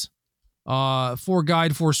list, 4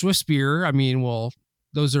 Guide, 4 Swift Spear, I mean, well,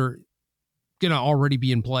 those are gonna already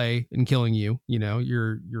be in play and killing you. You know,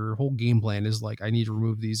 your whole game plan is like, I need to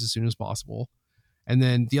remove these as soon as possible. And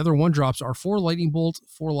then the other 1-drops are 4 Lightning Bolt,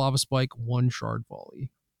 4 Lava Spike, 1 Shard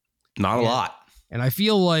Volley. Not a lot. And I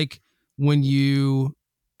feel like when you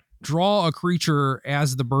draw a creature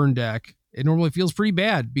as the burn deck, it normally feels pretty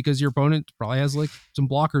bad because your opponent probably has like some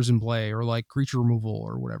blockers in play or like creature removal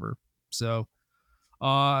or whatever. So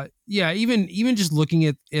yeah, even just looking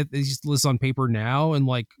at these lists on paper now and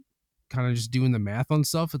like kind of just doing the math on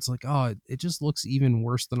stuff, it's like, oh, it just looks even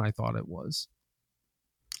worse than I thought it was.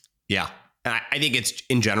 Yeah. I think it's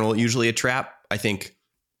in general usually a trap. I think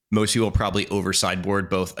most people probably over sideboard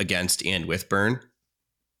both against and with burn.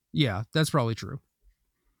 Yeah, that's probably true.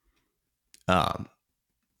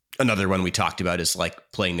 Another one we talked about is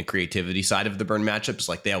like playing the creativity side of the burn matchups.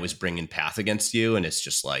 Like they always bring in path against you, and it's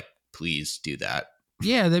just like, please do that.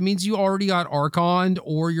 Yeah, that means you already got Archoned,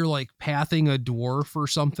 or you're like pathing a dwarf or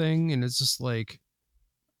something, and it's just like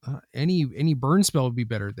any burn spell would be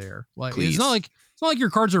better there. Like Please. it's not like your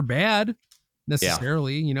cards are bad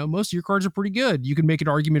necessarily. Yeah. You know, most of your cards are pretty good. You can make an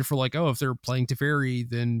argument for like, oh, if they're playing Teferi,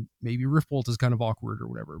 then maybe Riftbolt is kind of awkward or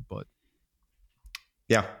whatever. But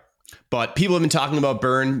yeah. But people have been talking about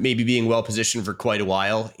burn maybe being well positioned for quite a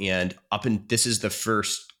while, and this is the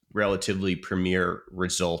first relatively premier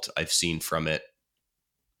result I've seen from it.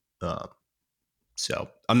 So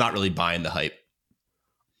I'm not really buying the hype.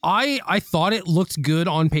 I thought it looked good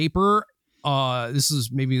on paper. This is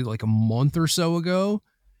maybe like a month or so ago,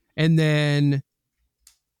 and then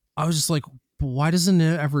I was just like, why doesn't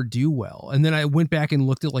it ever do well? And then I went back and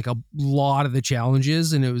looked at like a lot of the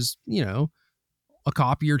challenges, and it was, you know, a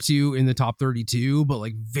copy or 2 in the top 32, but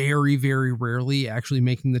like very, very rarely actually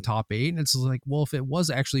making the top 8. And it's like, well, if it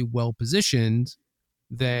was actually well positioned,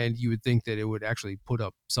 then you would think that it would actually put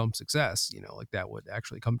up some success, you know, like that would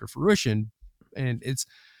actually come to fruition. And it's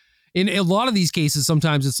in a lot of these cases,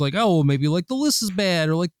 sometimes it's like, oh, maybe like the list is bad,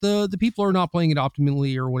 or like the people are not playing it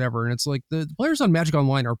optimally or whatever. And it's like the players on Magic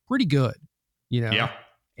Online are pretty good, you know? Yeah.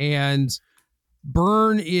 And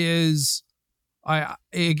burn is,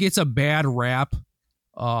 it gets a bad rap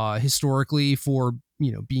historically for,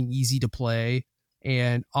 you know, being easy to play,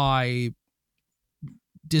 and I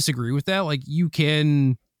disagree with that. Like, you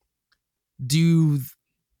can do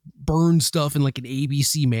burn stuff in like an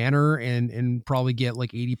ABC manner and probably get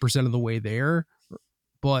like 80% of the way there,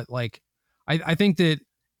 but like I think that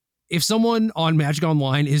if someone on Magic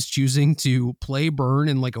Online is choosing to play burn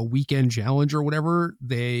in like a weekend challenge or whatever,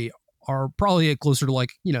 they are probably at closer to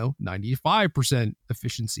like, you know, 95%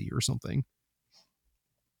 efficiency or something.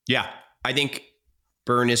 Yeah, I think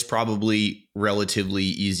burn is probably relatively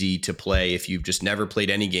easy to play if you've just never played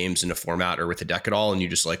any games in a format or with a deck at all, and you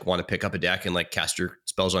just like want to pick up a deck and like cast your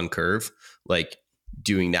spells on curve. Like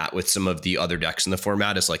doing that with some of the other decks in the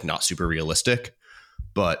format is like not super realistic,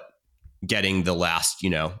 but getting the last, you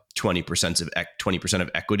know, 20% of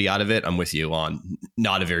equity out of it, I'm with you on,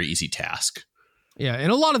 not a very easy task. Yeah,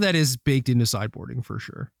 and a lot of that is baked into sideboarding for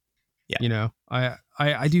sure. Yeah, you know,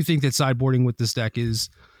 I do think that sideboarding with this deck is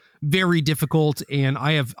very difficult, and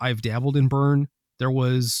I've dabbled in burn. There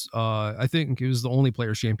was I think it was the only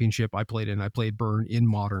Players Championship I played in. I played burn in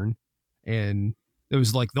Modern, and it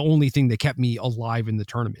was like the only thing that kept me alive in the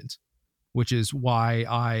tournament, which is why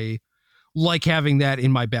I like having that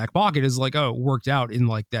in my back pocket. Is like, oh, it worked out in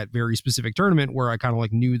like that very specific tournament where I kind of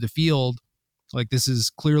like knew the field. Like, this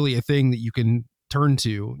is clearly a thing that you can turn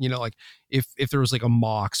to, you know, like if there was like a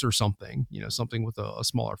Mox or something, you know, something with a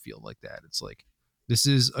smaller field like that, it's like, this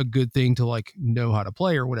is a good thing to like know how to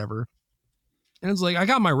play or whatever. And it's like, I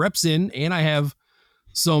got my reps in and I have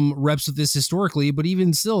some reps with this historically, but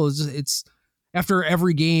even still, it's after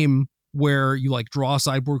every game where you like draw a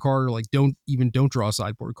sideboard card or like don't draw a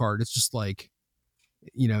sideboard card, it's just like,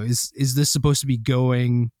 you know, is this supposed to be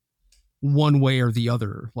going one way or the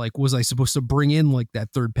other? Like, was I supposed to bring in like that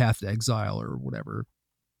third Path to Exile or whatever?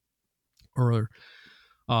 Or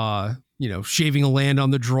shaving a land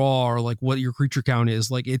on the draw or like what your creature count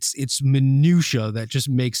is. Like it's minutia that just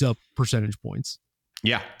makes up percentage points.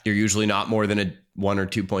 Yeah, you're usually not more than a 1 or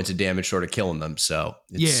 2 points of damage short of killing them. So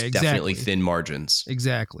it's definitely thin margins.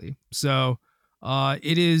 Exactly. So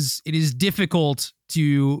it is difficult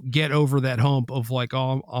to get over that hump of like,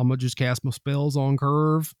 oh, I'm gonna just cast my spells on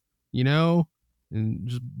curve, and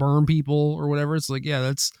just burn people or whatever. It's like, yeah,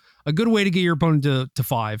 that's a good way to get your opponent to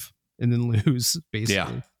 5 and then lose, basically.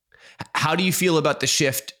 Yeah. How do you feel about the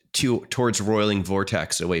shift towards Roiling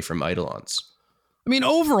Vortex away from Eidolons? I mean,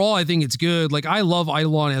 overall, I think it's good. Like, I love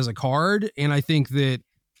Eidolon as a card, and I think that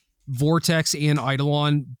Vortex and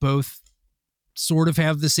Eidolon both sort of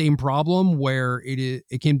have the same problem where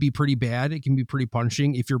it can be pretty bad. It can be pretty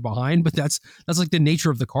punishing if you're behind, but that's like the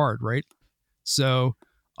nature of the card, right? So,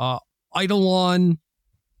 Eidolon,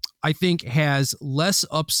 I think, has less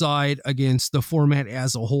upside against the format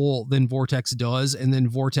as a whole than Vortex does. And then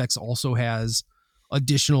Vortex also has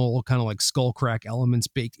additional kind of like Skullcrack elements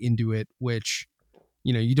baked into it, which,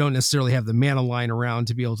 you don't necessarily have the mana line around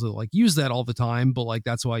to be able to like use that all the time. But like,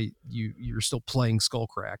 that's why you're still playing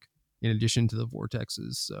Skullcrack in addition to the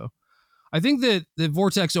Vortexes. So I think that the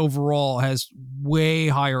Vortex overall has way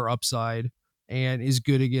higher upside and is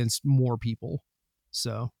good against more people.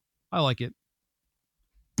 So I like it.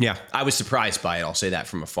 Yeah, I was surprised by it. I'll say that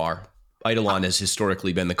from afar. Eidolon has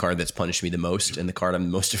historically been the card that's punished me the most and the card I'm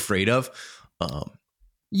most afraid of.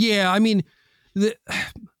 Yeah, I mean,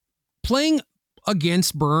 playing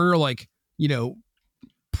against burn or like,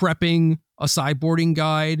 prepping a sideboarding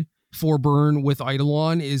guide for burn with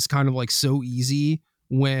Eidolon is kind of like so easy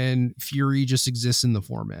when Fury just exists in the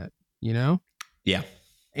format, Yeah.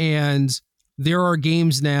 And there are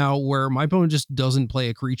games now where my opponent just doesn't play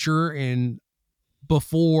a creature, and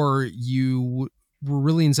before you were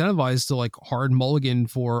really incentivized to like hard mulligan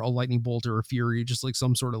for a lightning bolt or a fury, just like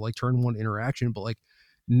some sort of like turn 1 interaction. But like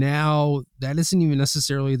now that isn't even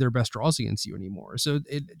necessarily their best draws against you anymore. So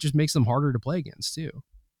it just makes them harder to play against too.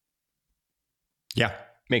 Yeah,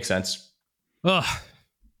 makes sense. Ugh.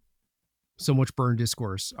 So much burn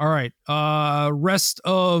discourse. All right. Rest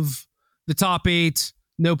of the top 8,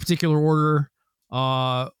 no particular order.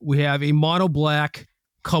 We have a mono black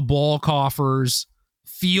Cabal Coffers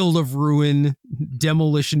Field of Ruin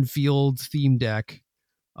Demolition Field theme deck.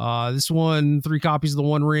 This one, 3 copies of the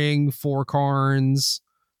One Ring, 4 Karns,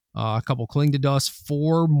 a couple Cling to Dust,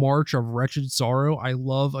 4 March of Wretched Sorrow. I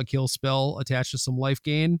love a kill spell attached to some life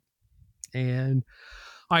gain. And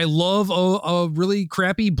I love a really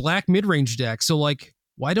crappy black mid-range deck. So like,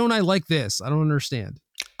 why don't I like this? I don't understand.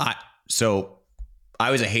 So I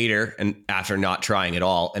was a hater, and after not trying at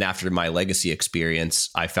all, and after my legacy experience,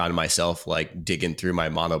 I found myself like digging through my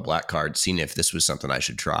mono black cards, seeing if this was something I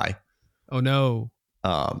should try. Oh no.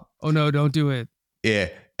 Oh no, don't do it. Yeah.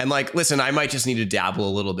 And like, listen, I might just need to dabble a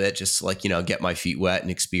little bit, just to like, get my feet wet and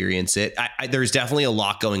experience it. There's definitely a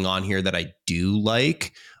lot going on here that I do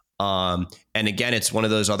like. And again, it's one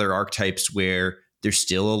of those other archetypes where there's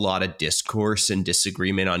still a lot of discourse and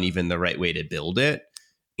disagreement on even the right way to build it.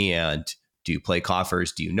 And do you play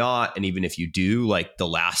coffers? Do you not? And even if you do, like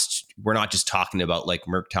we're not just talking about like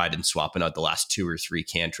Murktide and swapping out the last 2 or 3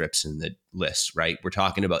 cantrips in the list, right? We're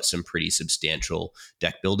talking about some pretty substantial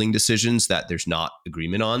deck building decisions that there's not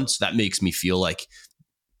agreement on. So that makes me feel like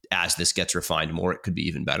as this gets refined more, it could be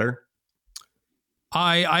even better.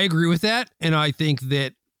 I agree with that. And I think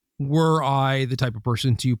that were I the type of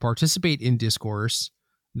person to participate in discourse,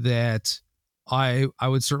 that I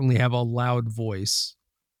would certainly have a loud voice,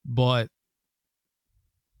 but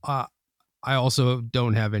I also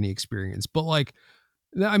don't have any experience. But like,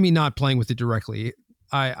 I mean, not playing with it directly.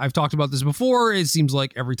 I've talked about this before. It seems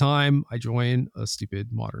like every time I join a stupid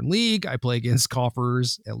modern league, I play against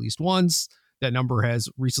coffers at least once. That number has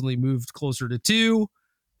recently moved closer to 2,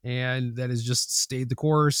 and that has just stayed the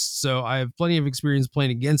course. So I have plenty of experience playing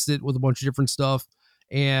against it with a bunch of different stuff.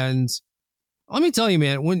 And let me tell you,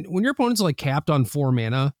 man, when your opponent's like capped on 4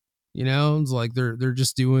 mana, it's like they're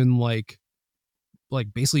just doing like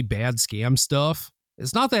basically bad scam stuff.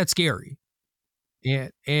 It's not that scary.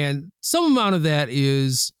 And some amount of that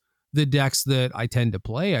is the decks that I tend to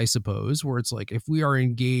play, I suppose, where it's like if we are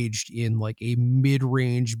engaged in like a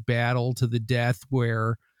mid-range battle to the death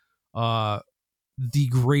where the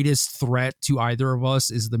greatest threat to either of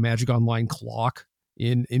us is the Magic Online clock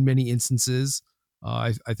in many instances.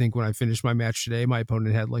 I think when I finished my match today, my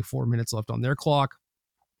opponent had like 4 minutes left on their clock.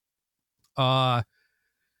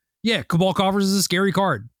 Yeah, Cabal Coffers is a scary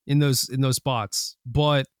card in those spots,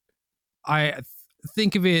 but I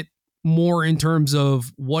think of it more in terms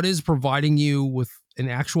of what is providing you with an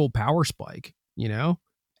actual power spike,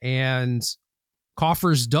 and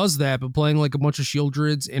Coffers does that, but playing like a bunch of Shield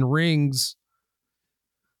Druids and Rings,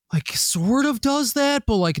 like sort of does that,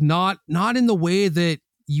 but like not in the way that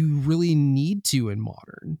you really need to in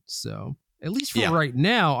Modern. So at least for right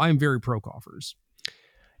now, I'm very pro Coffers.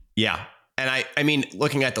 Yeah. And I mean,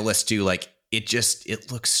 looking at the list too, like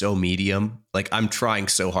it looks so medium. Like I'm trying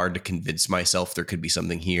so hard to convince myself there could be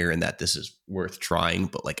something here and that this is worth trying,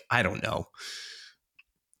 but like, I don't know.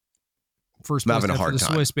 First place having a hard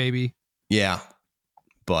time. Swiss, baby. Yeah.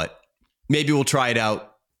 But maybe we'll try it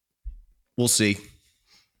out. We'll see.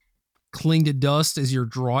 Cling to Dust as your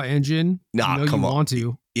draw engine. Nah, come on. Want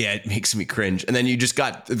to. Yeah, it makes me cringe. And then you just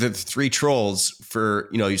got the 3 trolls for,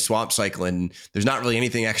 you swamp cycling. There's not really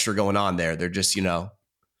anything extra going on there. They're just,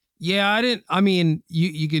 Yeah,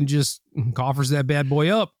 you can just Coffers that bad boy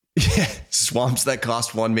up. Yeah, swamps that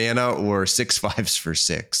cost 1 mana or 6 5s for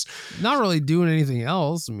 6. Not really doing anything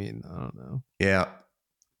else. I don't know. Yeah.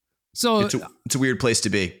 So it's a weird place to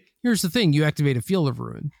be. Here's the thing. You activate a Field of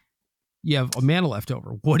Ruin. You have a mana left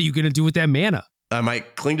over. What are you going to do with that mana? I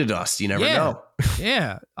might Cling to Dust. You never know.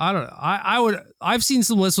 Yeah. I don't know. I've seen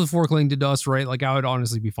some lists with 4 Cling to Dust, right? Like I would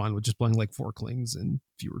honestly be fine with just playing like 4 Clings and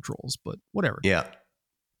fewer trolls, but whatever. Yeah.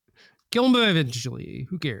 Kill them eventually.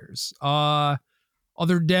 Who cares?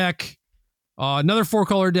 Other deck, another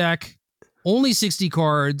 4-color deck, only 60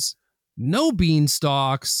 cards, no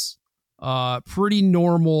beanstalks, pretty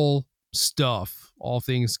normal stuff, all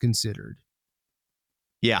things considered.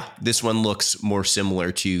 Yeah, this one looks more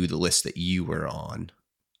similar to the list that you were on.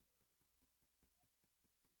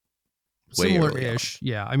 Similar-ish,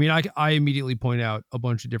 yeah. I immediately point out a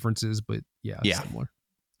bunch of differences, but yeah, similar.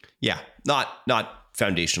 Yeah, not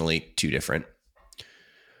foundationally too different.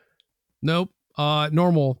 Nope.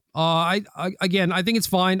 Normal. I think it's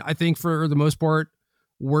fine. I think for the most part,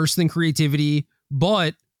 worse than Creativity,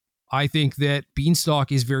 but I think that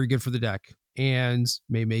Beanstalk is very good for the deck and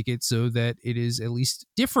may make it so that it is at least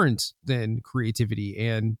different than Creativity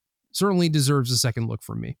and certainly deserves a second look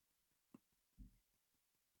from me.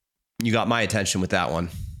 You got my attention with that one.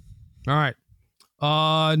 All right.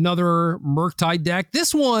 Another Murktide deck.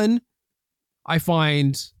 This one I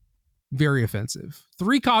find very offensive.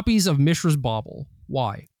 3 copies of Mishra's Bauble.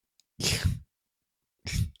 Why?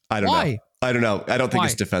 I don't know. I don't know. I don't think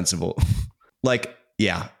it's defensible. Like,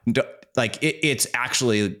 yeah. Like it's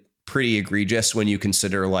actually pretty egregious when you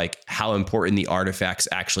consider like how important the artifacts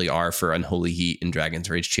actually are for Unholy Heat and Dragon's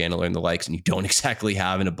Rage Channeler and the likes, and you don't exactly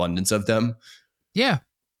have an abundance of them. Yeah.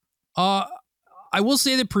 I will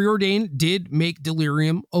say that Preordain did make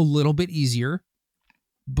Delirium a little bit easier,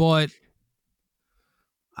 but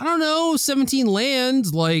I don't know, 17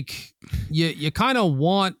 lands, like you kind of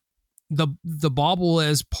want the Bauble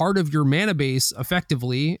as part of your mana base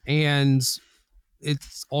effectively, and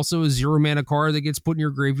it's also a 0 mana card that gets put in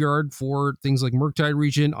your graveyard for things like Murktide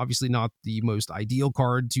Regent. Obviously not the most ideal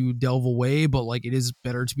card to delve away, but like it is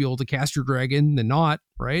better to be able to cast your dragon than not,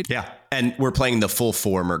 right? Yeah, and we're playing the full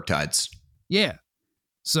 4 Murktides. Yeah.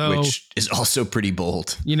 So, which is also pretty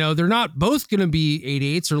bold. They're not both going to be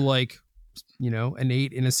 8/8s or like, an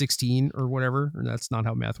 8 and a 16 or whatever. Or that's not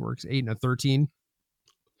how math works. 8 and a 13.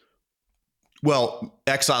 Well,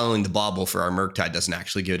 exiling the Bauble for our Murktide doesn't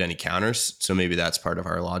actually give it any counters. So maybe that's part of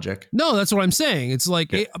our logic. No, that's what I'm saying. It's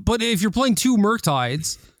like, but if you're playing 2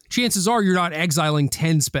 Murktides, chances are you're not exiling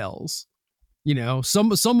 10 spells.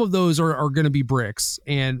 Some of those are going to be bricks,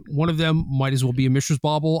 and one of them might as well be a Mishra's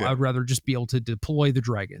Bauble. Yeah. I'd rather just be able to deploy the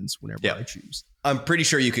dragons whenever I choose. I'm pretty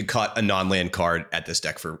sure you could cut a non-land card at this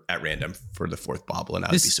deck at random for the 4th Bauble, and I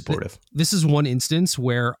would be supportive. This is one instance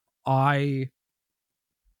where I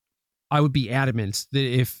would be adamant that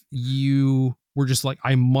if you were just like,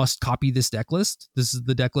 I must copy this deck list, this is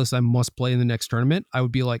the deck list I must play in the next tournament, I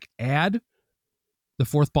would be like, add the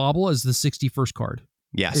 4th Bauble as the 61st card.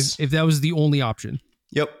 Yes. If that was the only option.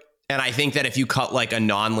 Yep. And I think that if you cut like a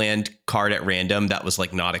non-land card at random that was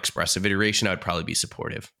like not expressive iteration, I would probably be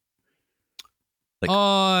supportive.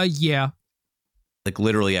 Yeah. Like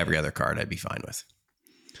literally every other card I'd be fine with.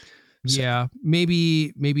 So. Yeah.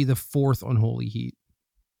 Maybe the 4th Unholy Heat.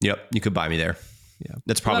 Yep. You could buy me there. Yeah.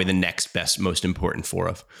 That's probably the next best, most important 4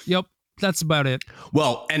 of. Yep. That's about it.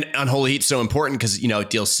 Well, and Unholy Heat's so important because, it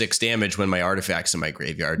deals 6 damage when my artifact's in my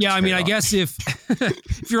graveyard. Yeah, I guess if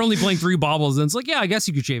you're only playing 3 Baubles, then it's like, yeah, I guess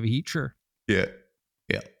you could shave a Heat, sure. Yeah.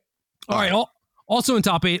 Yeah. All right. Also in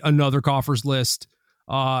top 8, another Coffers list.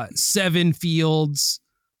 7 fields.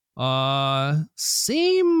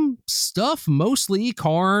 Same stuff, mostly.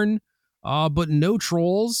 Karn, but no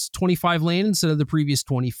trolls. 25 land instead of the previous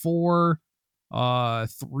 24.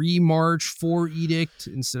 3 March, 4 Edict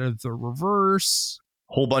instead of the reverse.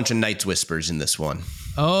 Whole bunch of Night's Whispers in this one.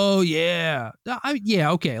 Oh yeah.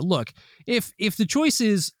 Yeah, okay. Look, if the choice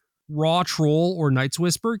is Raw Troll or Night's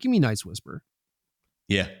Whisper, give me Night's Whisper.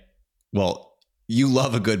 Yeah. Well, you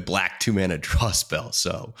love a good black 2-mana draw spell,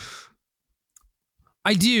 so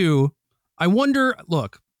I do. I wonder,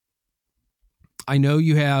 look, I know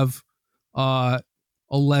you have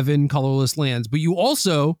 11 colorless lands, but you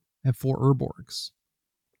also have 4 Urborgs.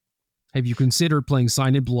 Have you considered playing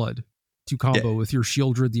Signet Blood to combo with your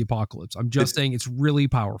Shieldred the Apocalypse? I'm just saying it's really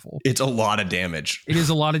powerful. It's a lot of damage. It is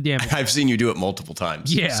a lot of damage. I've seen you do it multiple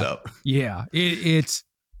times. Yeah. So. Yeah. It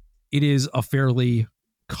is a fairly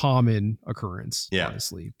common occurrence,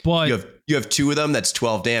 honestly. But you have 2 of them, that's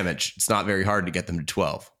 12 damage. It's not very hard to get them to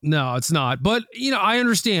 12. No, it's not. But I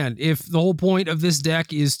understand if the whole point of this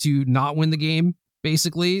deck is to not win the game,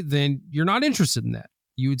 basically, then you're not interested in that.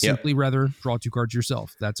 You would simply rather draw 2 cards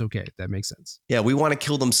yourself. That's okay. That makes sense. Yeah, we want to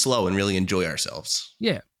kill them slow and really enjoy ourselves.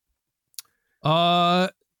 Yeah.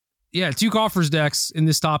 2 Coffers decks in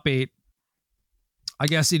this top 8. I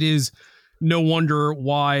guess it is no wonder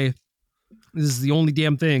why this is the only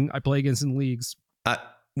damn thing I play against in leagues.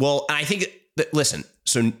 Well, I think that, listen,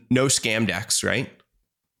 so no scam decks, right?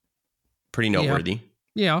 Pretty noteworthy.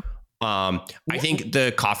 Yeah. I think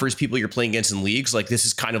the Coffers people you're playing against in leagues, like this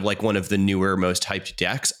is kind of like one of the newer, most hyped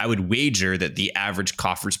decks. I would wager that the average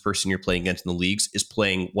Coffers person you're playing against in the leagues is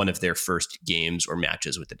playing one of their first games or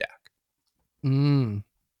matches with the deck.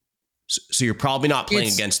 So you're probably not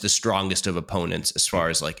playing against the strongest of opponents as far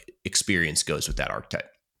as like experience goes with that archetype.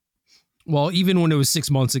 Well, even when it was 6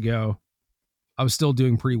 months ago, I was still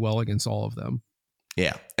doing pretty well against all of them.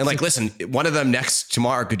 Yeah. And like, listen, one of them next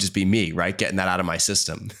tomorrow could just be me, right? Getting that out of my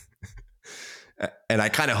system. And I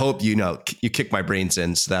kind of hope, you kick my brains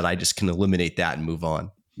in so that I just can eliminate that and move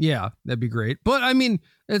on. Yeah, that'd be great. But I mean,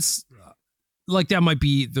 it's like, that might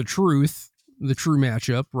be the true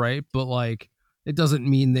matchup, right? But like, it doesn't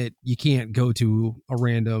mean that you can't go to a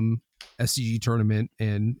random SCG tournament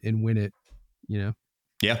and win it,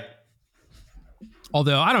 Yeah.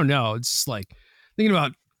 Although, I don't know. It's just like thinking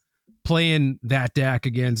about playing that deck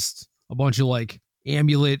against a bunch of like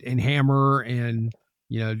Amulet and Hammer and,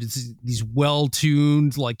 just these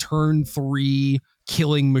well-tuned like turn 3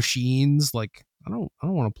 killing machines. Like, I don't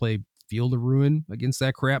want to play Field of Ruin against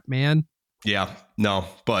that crap, man. Yeah, no,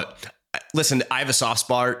 but listen, I have a soft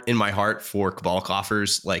spot in my heart for Cabal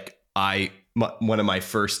Coffers. Like one of my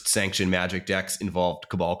first sanctioned Magic decks involved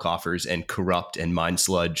Cabal Coffers and Corrupt and Mind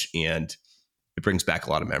Sludge, and it brings back a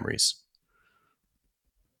lot of memories.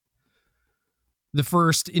 The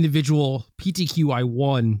first individual PTQ I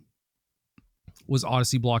won was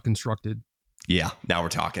Odyssey Block Constructed. Yeah, now we're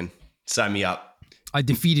talking. Sign me up. I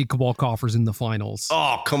defeated Cabal Coffers in the finals.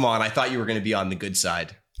 Oh, come on. I thought you were going to be on the good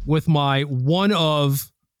side. With my one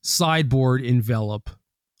of sideboard envelop.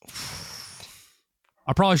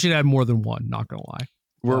 I probably should have more than one, not going to lie.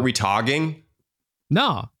 Were we togging?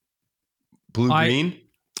 No. Blue-green?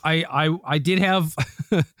 I did have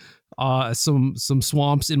some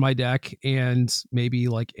swamps in my deck and maybe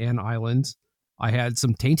like an island. I had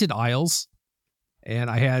some Tainted Isles and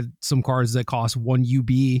I had some cards that cost 1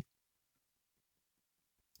 UB,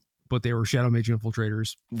 but they were Shadow Mage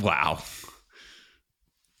Infiltrators. Wow.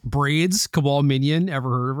 Braids, Cabal Minion. Ever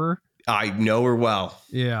heard of her? I know her well.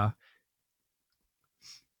 Yeah.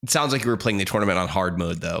 It sounds like you were playing the tournament on hard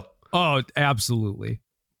mode, though. Oh, absolutely.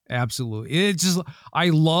 Absolutely. It's just, I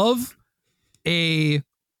love a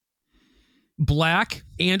black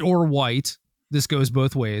and or white. This goes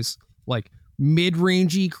both ways. Like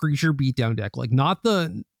mid-rangey creature beatdown deck. Like not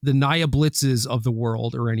the Naya Blitzes of the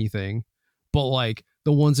world or anything, but like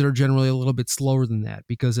the ones that are generally a little bit slower than that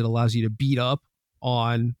because it allows you to beat up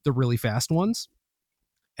on the really fast ones.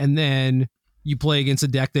 And then you play against a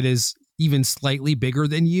deck that is even slightly bigger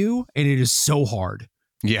than you, and it is so hard.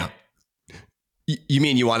 Yeah. You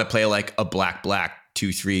mean you want to play like a black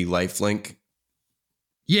 2/3 lifelink?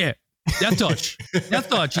 Yeah. Death Touch. Death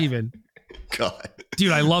Touch even. God.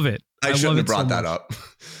 Dude, I love it. I shouldn't have brought that up.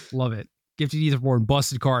 Love it. Gifted Etherborn,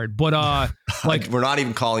 busted card. But like we're not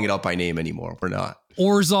even calling it out by name anymore. We're not.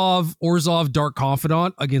 Orzhov Dark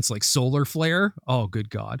Confidant against like Solar Flare. Oh, good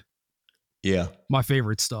God. Yeah. My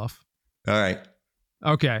favorite stuff. All right.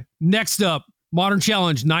 Okay. Next up, Modern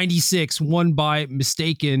Challenge 96, won by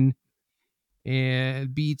Mistaken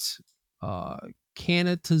and beat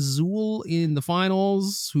Kanatazul in the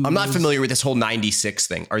finals. I'm not familiar with this whole 96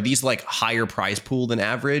 thing. Are these like higher prize pool than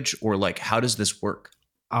average, or like how does this work?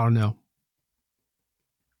 I don't know.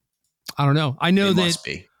 I know that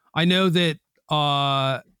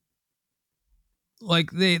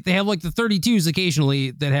like they have like the 32s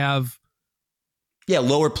occasionally that have Yeah,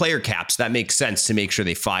 lower player caps. That makes sense to make sure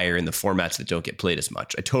they fire in the formats that don't get played as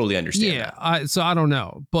much. I totally understand that. So I don't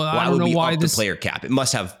know, but Why I don't would know we why up this the player cap? It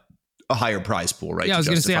must have a higher prize pool, right? Yeah, I was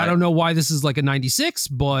going to say I don't know why this is like a 96,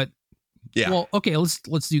 but yeah. Well, okay,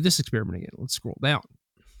 let's do this experiment again. Let's scroll down.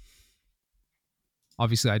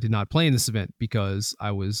 Obviously, I did not play in this event because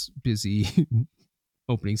I was busy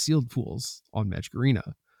opening sealed pools on Magic Arena.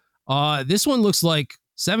 This one looks like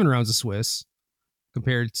 7 rounds of Swiss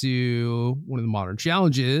compared to one of the modern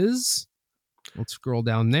challenges. Let's scroll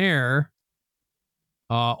down there.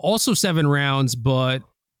 Also 7 rounds, but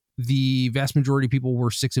the vast majority of people were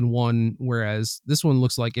 6-1, whereas this one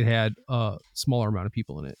looks like it had a smaller amount of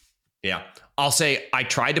people in it. Yeah. I'll say I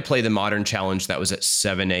tried to play the modern challenge that was at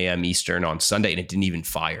 7 a.m. Eastern on Sunday, and it didn't even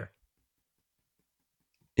fire.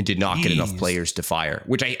 It did not get enough players to fire,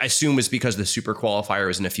 which I assume is because the super qualifier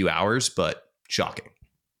was in a few hours, but shocking.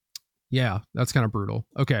 Yeah, that's kind of brutal.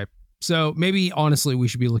 Okay. So maybe honestly we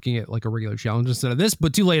should be looking at like a regular challenge instead of this,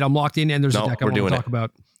 but too late. I'm locked in and there's a deck I want to talk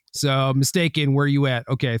about. So mistaken, where you at?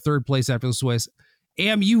 Okay, 3rd place after the Swiss.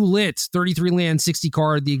 AMU Lit, 33 land, 60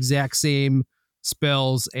 card, the exact same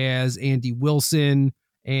spells as Andy Wilson,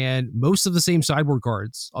 and most of the same sideboard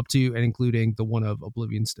cards, up to and including the one of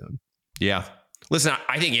Oblivion Stone. Yeah. Listen,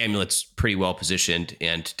 I think Amulet's pretty well positioned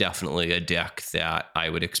and definitely a deck that I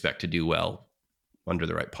would expect to do well under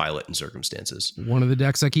the right pilot and circumstances. One of the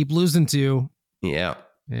decks I keep losing to. Yeah.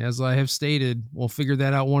 As I have stated, we'll figure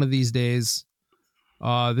that out one of these days.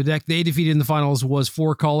 The deck they defeated in the finals was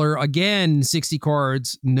 4-color. Again, 60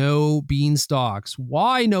 cards, no Beanstalks.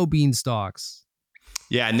 Why no Beanstalks?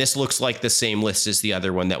 Yeah, and this looks like the same list as the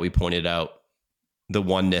other one that we pointed out. The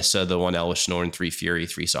 1 Nissa, the 1 Elvish Norn, 3 Fury,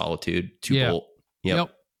 3 Solitude, 2 Bolt.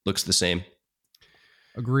 Yep. Looks the same.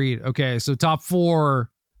 Agreed. Okay, so top 4,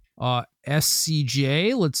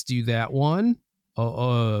 SCJ. Let's do that one.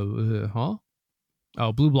 Oh,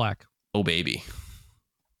 blue-black. Oh, baby.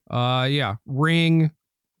 Yeah. Ring,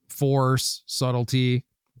 Force, Subtlety,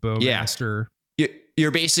 Bowmaster. Yeah.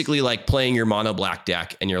 You're basically like playing your mono black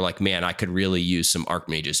deck and you're like, man, I could really use some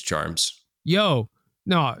Archmage's Charms. Yo,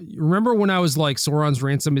 no, remember when I was like, Sauron's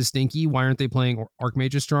Ransom is stinky? Why aren't they playing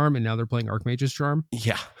Archmage's Charm? And now they're playing Archmage's Charm?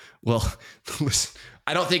 Yeah. Well,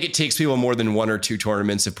 I don't think it takes people more than 1 or 2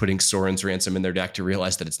 tournaments of putting Sauron's Ransom in their deck to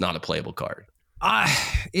realize that it's not a playable card.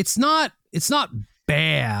 It's not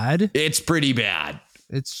bad. It's pretty bad.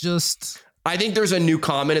 It's just... I think there's a new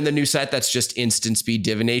common in the new set that's just instant speed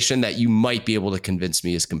divination that you might be able to convince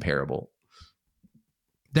me is comparable.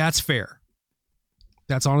 That's fair.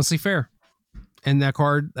 That's honestly fair. And that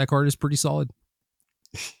card is pretty solid.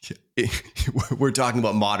 We're talking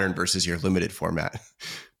about modern versus your limited format.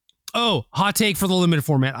 Oh, hot take for the limited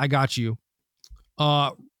format. I got you.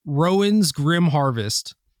 Rowan's Grim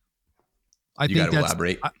Harvest. You got to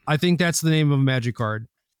elaborate. I think that's the name of a Magic card.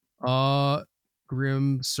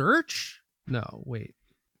 Grim Search? No, wait.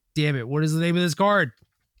 Damn it. What is the name of this card?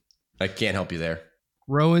 I can't help you there.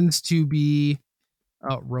 Rowan's to be...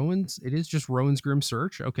 Rowan's? It is just Rowan's Grim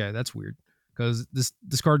Search? Okay, that's weird. Because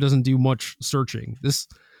this card doesn't do much searching. This,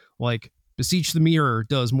 like, Beseech the Mirror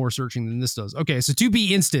does more searching than this does. Okay, so 2B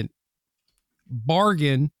instant.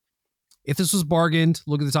 Bargain. If this was bargained,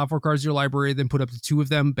 look at the top 4 cards of your library, then put up to 2 of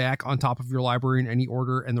them back on top of your library in any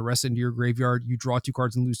order and the rest into your graveyard. You draw 2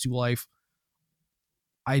 cards and lose 2 life.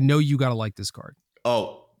 I know you got to like this card.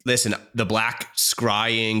 Oh, listen, the black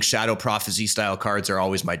scrying Shadow Prophecy style cards are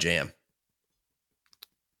always my jam.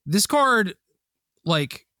 This card,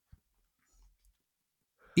 like,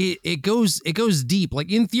 it goes deep.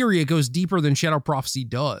 Like, in theory, it goes deeper than Shadow Prophecy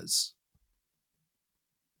does.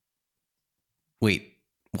 Wait,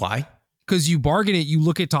 why? Because you bargain it, you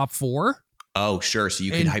look at top 4. Oh, sure. So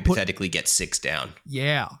you could hypothetically get 6 down.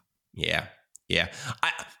 Yeah.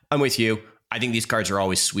 I'm with you. I think these cards are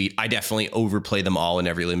always sweet. I definitely overplay them all in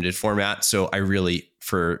every limited format. So I really,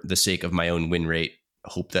 for the sake of my own win rate,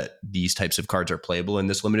 hope that these types of cards are playable in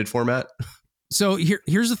this limited format. So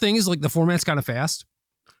here's the thing is, like, the format's kind of fast.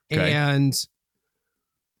 Okay. And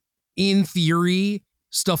in theory,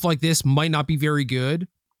 stuff like this might not be very good,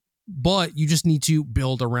 but you just need to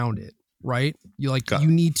build around it, right? You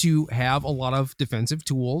need to have a lot of defensive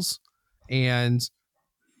tools, and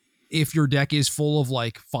if your deck is full of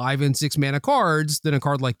like 5 and 6 mana cards, then a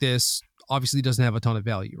card like this obviously doesn't have a ton of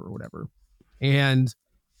value or whatever. And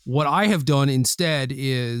what I have done instead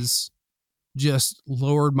is just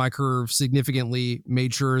lowered my curve significantly,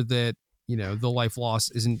 made sure that, you know, the life loss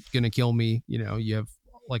isn't going to kill me. You know, you have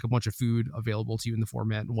like a bunch of food available to you in the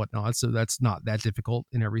format and whatnot. So that's not that difficult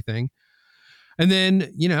and everything. And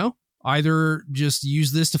then, you know, either just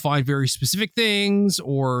use this to find very specific things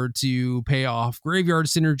or to pay off graveyard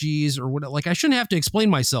synergies or what. Like I shouldn't have to explain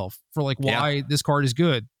myself for like why this card is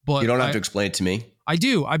good, but you don't have to explain it to me. I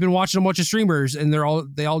do. I've been watching a bunch of streamers and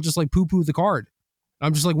they all just like poo-poo the card.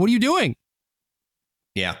 I'm just like, what are you doing?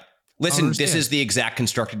 Yeah. Listen, this is the exact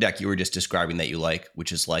constructed deck you were just describing that you like,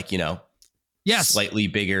 which is like, yes, slightly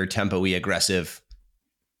bigger, tempo-y, aggressive.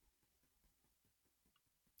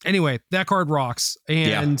 Anyway, that card rocks.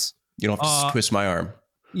 And you don't have to twist my arm.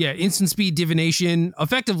 Yeah, instant speed divination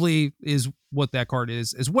effectively is what that card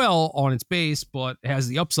is as well on its base, but has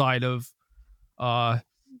the upside of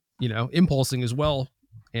impulsing as well,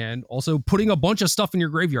 and also putting a bunch of stuff in your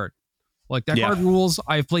graveyard. Like that card rules.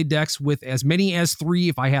 I've played decks with as many as 3.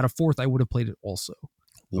 If I had a 4th, I would have played it also.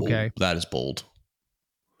 Okay. Ooh, that is bold.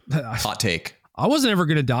 Hot take. I wasn't ever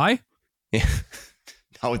going to die. Yeah.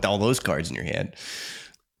 Not with all those cards in your hand.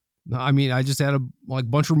 I mean, I just had a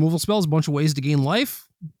bunch of removal spells, a bunch of ways to gain life.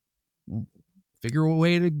 Figure a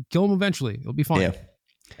way to kill them eventually. It'll be fine. Yeah.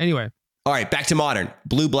 Anyway. All right, back to modern.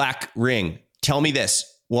 Blue-black ring. Tell me this.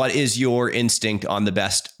 What is your instinct on the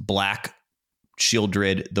best black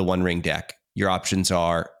Shieldred, the One Ring deck? Your options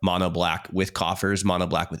are mono black with coffers, mono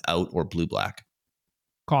black without, or blue black.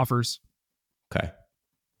 Coffers. Okay.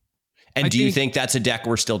 And do you think that's a deck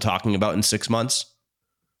we're still talking about in 6 months?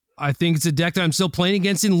 I think it's a deck that I'm still playing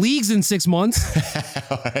against in leagues in 6 months.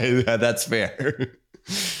 That's fair.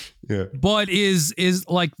 Yeah. But is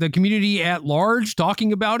like the community at large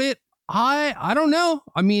talking about it? I don't know.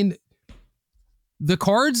 I mean, the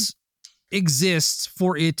cards exist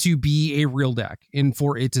for it to be a real deck and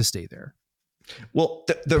for it to stay there. Well,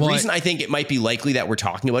 the reason I think it might be likely that we're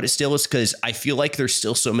talking about it still is because I feel like there's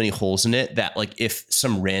still so many holes in it that like if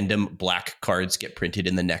some random black cards get printed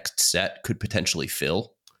in the next set could potentially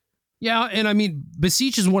fill. Yeah, and I mean,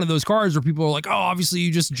 Beseech is one of those cards where people are like, oh, obviously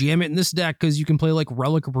you just jam it in this deck because you can play like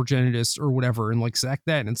Relic or Progenitus or whatever and like sack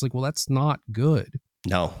that. And it's like, well, that's not good.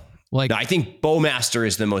 No. I think Bowmaster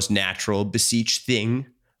is the most natural Beseech thing.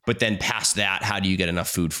 But then past that, how do you get enough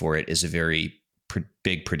food for it is a very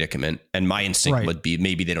big predicament. And my instinct would be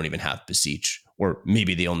maybe they don't even have Beseech, or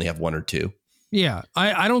maybe they only have 1 or 2. Yeah,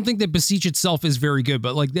 I don't think that Beseech itself is very good,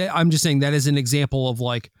 but like that, I'm just saying that is an example of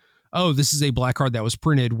like, oh, this is a black card that was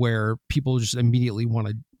printed where people just immediately want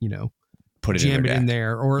to, put it jam it in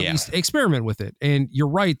there or at least experiment with it. And you're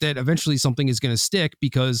right that eventually something is going to stick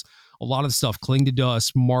because a lot of the stuff, Cling to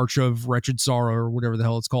Dust, March of Wretched Sorrow, or whatever the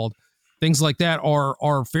hell it's called, things like that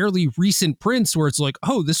are fairly recent prints where it's like,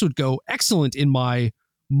 oh, this would go excellent in my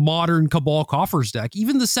modern Cabal Coffers deck.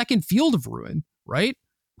 Even the second Field of Ruin, right?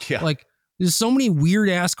 Yeah. Like there's so many weird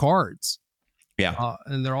ass cards. Yeah.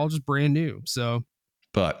 And they're all just brand new. So,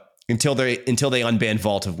 but until they unban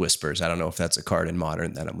Vault of Whispers, I don't know if that's a card in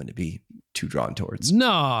modern that I'm going to be too drawn towards.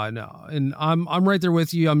 No. And I'm right there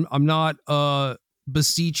with you. I'm not a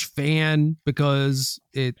Beseech fan because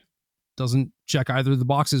it doesn't check either of the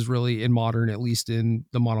boxes really in modern, at least in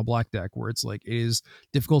the mono black deck, where it's like it is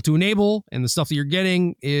difficult to enable and the stuff that you're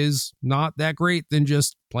getting is not that great than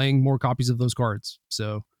just playing more copies of those cards.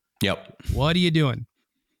 So yep. What are you doing?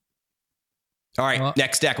 All right,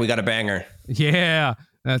 next deck, we got a banger. Yeah,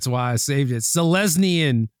 that's why I saved it.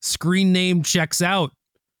 Selesnian, screen name checks out.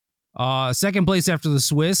 Second place after the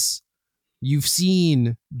Swiss. You've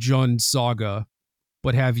seen Jund Saga,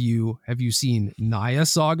 but have you seen Naya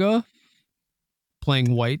Saga?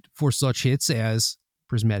 Playing white for such hits as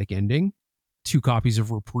Prismatic Ending, 2 copies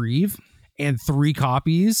of Reprieve, and 3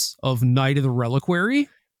 copies of Knight of the Reliquary.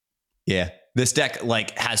 Yeah. This deck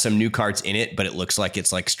like has some new cards in it, but it looks like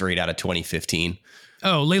it's like straight out of 2015.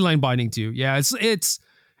 Oh, Leyline Binding too. Yeah,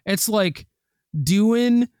 it's like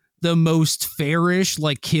doing the most fairish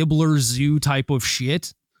like Kibler Zoo type of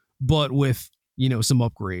shit, but with, some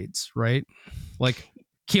upgrades, right? Like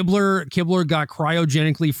Kibler got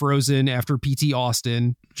cryogenically frozen after PT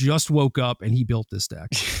Austin, just woke up and he built this deck.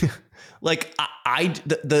 Like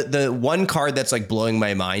the one card that's like blowing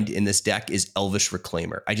my mind in this deck is Elvish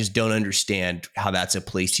Reclaimer. I just don't understand how that's a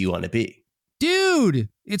place you want to be. Dude,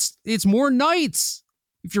 it's more knights.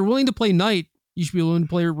 If you're willing to play knight, you should be willing to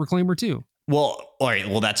play Reclaimer too. Well, all right.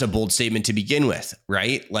 Well, that's a bold statement to begin with,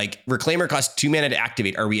 right? Like Reclaimer costs 2 mana to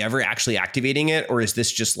activate. Are we ever actually activating it? Or is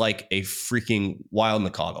this just like a freaking wild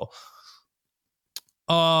Nakadal?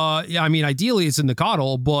 Yeah, I mean, ideally it's in the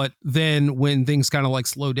coddle, but then when things kind of like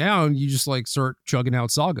slow down, you just like start chugging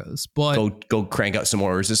out sagas. But go crank out some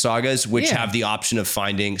more Urza sagas, which have the option of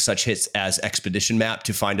finding such hits as Expedition Map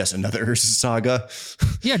to find us another Urza saga.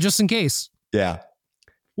 Yeah, just in case. Yeah.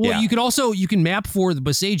 Well, you can map for the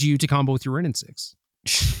Boseiju to combo with your Renin 6.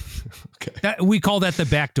 Okay. We call that the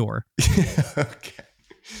backdoor. Okay.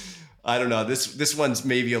 I don't know. This one's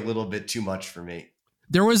maybe a little bit too much for me.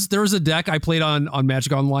 There was a deck I played on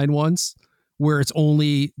Magic Online once where its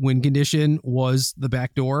only win condition was the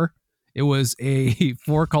back door. It was a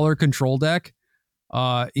 4-color control deck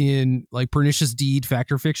in like Pernicious Deed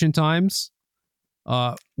Factor Fiction times,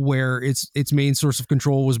 where its main source of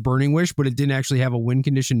control was Burning Wish, but it didn't actually have a win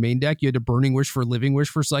condition main deck. You had to Burning Wish for Living Wish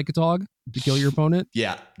for Psychotog to kill your opponent.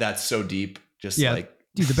 Yeah, that's so deep. Just like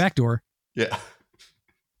dude, the back door. Yeah.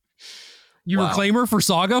 You Reclaimer for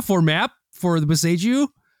Saga for map for the Boseiju,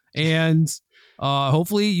 and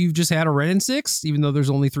hopefully you've just had a Ren and 6, even though there's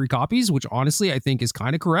only 3 copies, which honestly I think is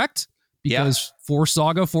kind of correct, because 4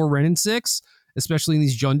 Saga, 4 Ren and 6, especially in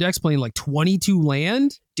these Jund decks playing like 22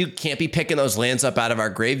 land. Dude, can't be picking those lands up out of our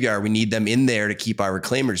graveyard. We need them in there to keep our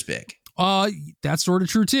Reclaimers big. That's sort of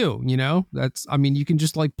true too. You know, you can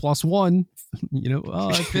just like +1. You know,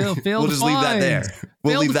 fail. We'll just leave that there.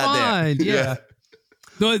 We'll leave that there. Yeah.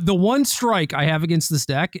 The one strike I have against this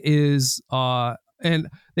deck is and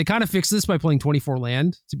they kind of fixed this by playing 24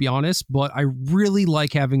 land, to be honest, but I really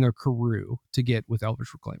like having a Karoo to get with Elvish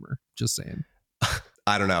Reclaimer. Just saying.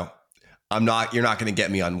 I don't know. You're not going to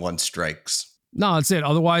get me on 1 strikes. No, that's it.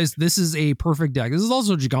 Otherwise, this is a perfect deck. This is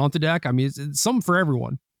also a Giganta deck. I mean, it's something for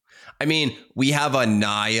everyone. I mean, we have a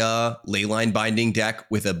Naya Leyline Binding deck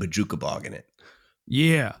with a Bajuka Bog in it.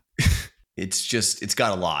 Yeah. It's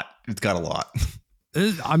got a lot. It's got a lot.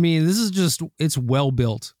 I mean, this is just, it's well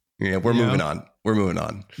built. Yeah, we're moving on. We're moving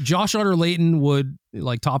on. Josh Utter-Layton would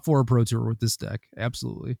like top 4 Pro Tour with this deck.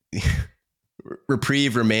 Absolutely.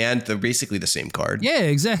 Reprieve, Remand, they're basically the same card. Yeah,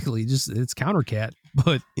 exactly. Just it's Countercat,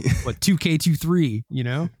 but 2K23, you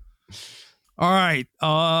know? All right.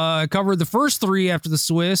 Covered the first 3 after the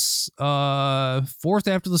Swiss. 4th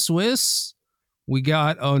after the Swiss. We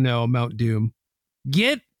got, Mount Doom.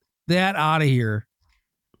 Get that out of here.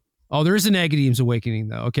 Oh, there is an Agadeem's Awakening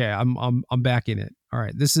though. Okay, I'm back in it. All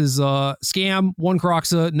right, this is Scam, 1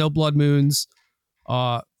 Croxa, no Blood Moons,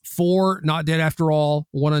 4 Not Dead After All,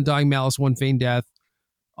 1 Undying Malice, 1 Feigned Death.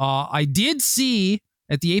 I did see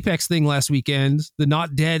at the Apex thing last weekend the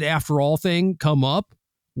Not Dead After All thing come up,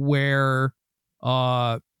 where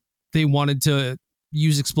they wanted to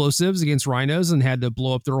use explosives against rhinos and had to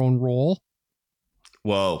blow up their own roll.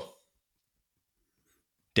 Whoa.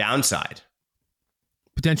 Downside.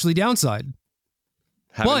 Potentially downside.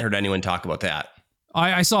 Haven't heard anyone talk about that.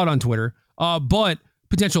 I saw it on Twitter. But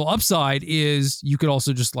potential upside is you could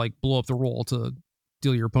also just like blow up the roll to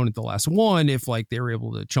deal your opponent the last 1 if like they were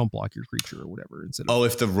able to chump block your creature or whatever. Instead of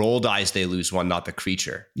if the roll dies, they lose 1, not the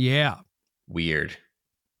creature. Yeah. Weird.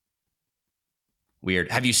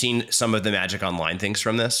 Have you seen some of the Magic Online things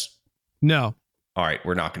from this? No. All right,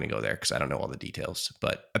 we're not going to go there because I don't know all the details.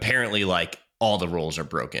 But apparently, like, all the rolls are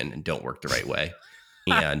broken and don't work the right way.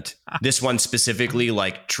 And this one specifically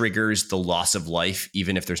like triggers the loss of life,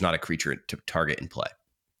 even if there's not a creature to target in play.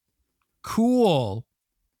 Cool.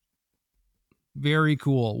 Very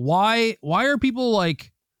cool. Why are people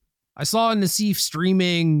like, I saw Nassif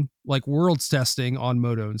streaming like Worlds testing on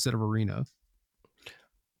Moto instead of Arena.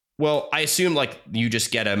 Well, I assume like you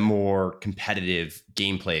just get a more competitive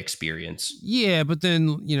gameplay experience. Yeah, but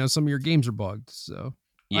then, some of your games are bugged. So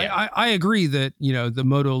yeah, I agree that, the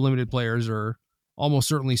Moto limited players are almost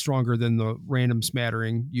certainly stronger than the random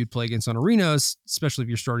smattering you'd play against on arenas, especially if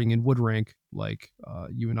you're starting in wood rank like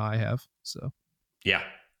you and I have. So yeah,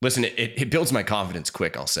 listen, it builds my confidence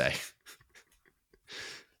quick, I'll say.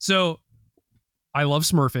 So I love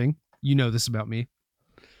smurfing. You know this about me.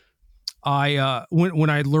 I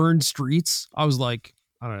when I learned Streets, I was like,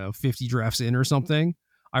 I don't know, 50 drafts in or something.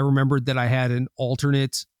 I remembered that I had an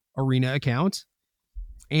alternate arena account,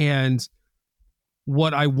 and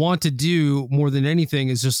what I want to do more than anything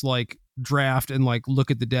is just like draft and like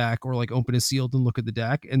look at the deck, or like open a sealed and look at the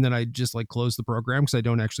deck, and then I just like close the program because I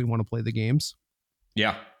don't actually want to play the games.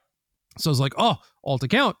 Yeah. So I was like, oh, alt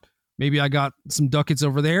account. Maybe I got some ducats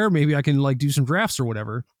over there. Maybe I can like do some drafts or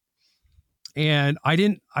whatever. And I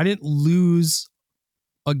didn't lose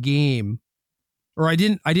a game, or I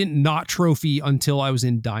didn't not trophy until I was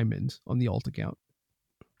in Diamond on the alt account.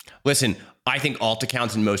 Listen, I think alt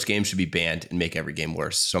accounts in most games should be banned and make every game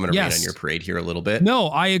worse. So I'm going to rain on your parade here a little bit. No,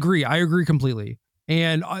 I agree. I agree completely.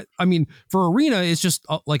 And I mean, for Arena, it's just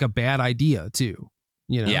like a bad idea too.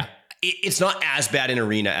 Yeah, it's not as bad in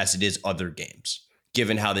Arena as it is other games,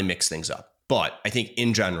 given how they mix things up. But I think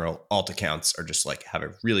in general, alt accounts are just like have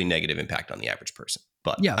a really negative impact on the average person.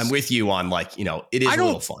 But yes, I'm with you on like, it is a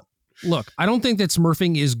little fun. Look, I don't think that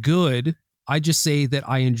smurfing is good. I just say that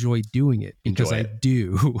I enjoy doing it because I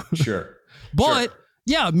do. Sure. But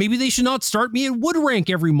yeah, maybe they should not start me in wood rank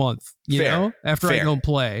every month, you know, after I don't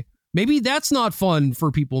play. Maybe that's not fun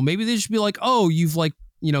for people. Maybe they should be like, oh, you've like,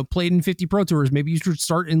 played in 50 Pro Tours. Maybe you should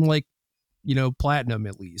start in like, platinum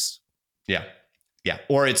at least. Yeah. Yeah.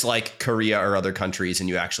 Or it's like Korea or other countries and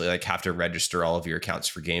you actually like have to register all of your accounts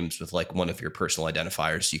for games with like one of your personal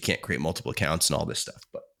identifiers. You can't create multiple accounts and all this stuff.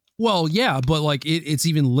 But well, yeah, but like it's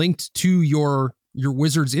even linked to your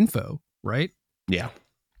Wizards info, right? Yeah.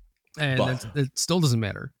 And that still doesn't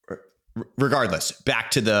matter. Regardless,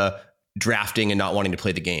 back to the drafting and not wanting to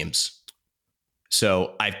play the games.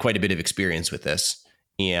 So I have quite a bit of experience with this.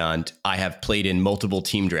 And I have played in multiple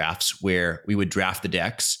team drafts where we would draft the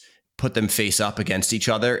decks, put them face up against each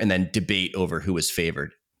other, and then debate over who was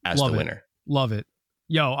favored as the winner. Love it.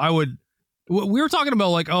 Yo, I would. We were talking about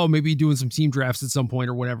like, oh, maybe doing some team drafts at some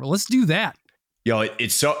point or whatever. Let's do that. Yo,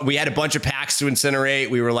 it's so we had a bunch of packs to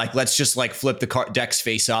incinerate. We were like, let's just like flip the decks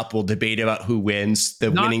face up. We'll debate about who wins.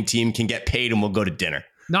 The winning team can get paid and we'll go to dinner.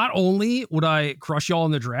 Not only would I crush y'all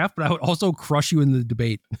in the draft, but I would also crush you in the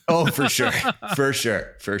debate. Oh, for sure. For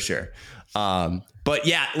sure. But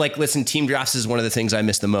yeah, like, listen, team drafts is one of the things I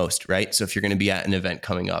miss the most, right? So if you're going to be at an event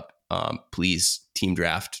coming up, please team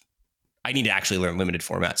draft. I need to actually learn limited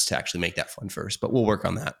formats to actually make that fun first, but we'll work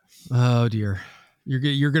on that. Oh, dear.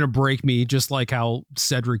 You're going to break me just like how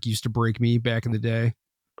Cedric used to break me back in the day.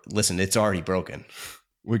 Listen, it's already broken.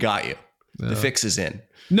 We got you. The fix is in.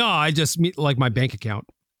 No, I just mean like my bank account.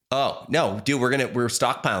 Oh, no, dude, we're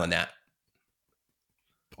stockpiling that.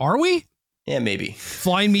 Are we? Yeah, maybe.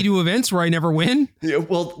 Flying me to events where I never win? Yeah,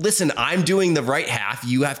 well, listen, I'm doing the right half.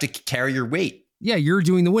 You have to carry your weight. Yeah, you're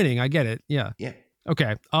doing the winning. I get it. Yeah. Yeah.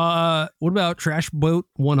 Okay. What about Trash Boat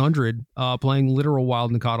 100 playing literal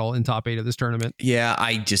Wild Nicodle in top 8 of this tournament? Yeah,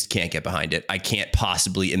 I just can't get behind it. I can't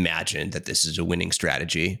possibly imagine that this is a winning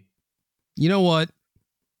strategy. You know what?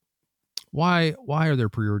 Why are there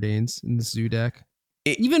preordains in the zoo deck?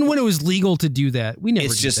 Even when it was legal to do that, we never did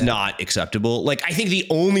that. It's just not acceptable. Like, I think the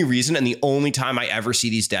only reason and the only time I ever see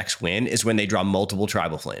these decks win is when they draw multiple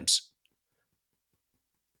Tribal Flames.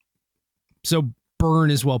 So burn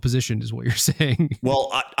is well positioned is what you're saying.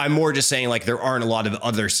 Well, I'm more just saying like there aren't a lot of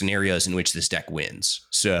other scenarios in which this deck wins.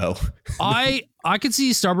 So I could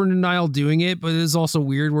see Stubborn Denial doing it, but it's also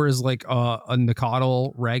weird whereas like a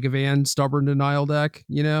Nicodle Ragavan Stubborn Denial deck,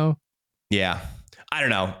 Yeah. I don't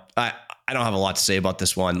know. I don't have a lot to say about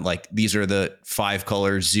this one. Like, these are the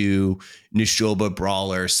 5-color Zoo, Nishoba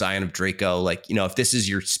Brawler, Scion of Draco. Like, if this is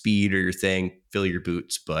your speed or your thing, fill your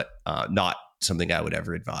boots, but not something I would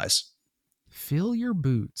ever advise. Fill your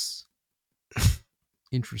boots.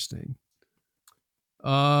 Interesting.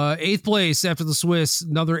 8th place after the Swiss,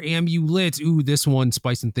 another Amulet. Ooh, this one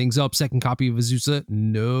spicing things up. Second copy of Azusa.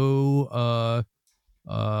 No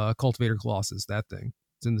Cultivator Colossus, that thing.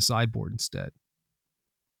 It's in the sideboard instead.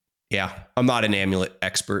 Yeah, I'm not an Amulet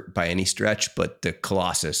expert by any stretch, but the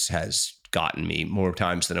Colossus has gotten me more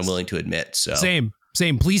times than I'm willing to admit. So Same.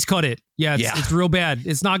 Please cut it. Yeah, it's real bad.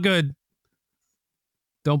 It's not good.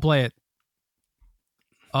 Don't play it.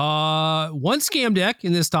 One scam deck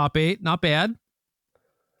in this top 8. Not bad.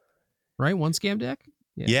 Right? One scam deck?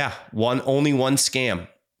 Yeah, only one scam.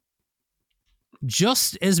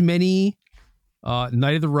 Just as many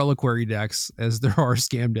Knight of the Reliquary decks as there are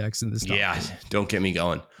scam decks in this top 8. Don't get me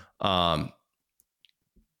going.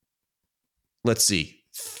 Let's see.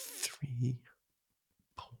 3,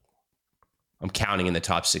 4. I'm counting in the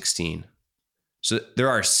top 16. So there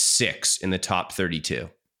are 6 in the top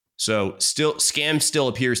 32. So scam still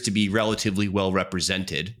appears to be relatively well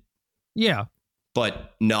represented. Yeah.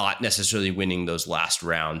 But not necessarily winning those last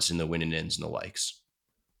rounds in the win and ins and the likes.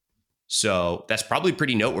 So that's probably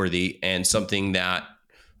pretty noteworthy and something that,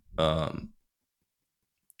 I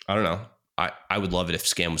don't know. I would love it if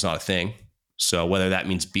scam was not a thing. So whether that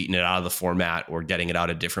means beating it out of the format or getting it out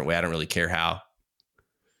a different way, I don't really care how.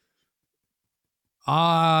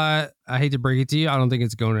 I hate to break it to you. I don't think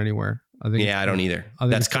it's going anywhere. I don't either.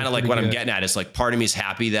 That's kind of like what I'm getting at. Is like part of me is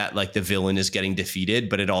happy that like the villain is getting defeated,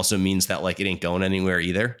 but it also means that like it ain't going anywhere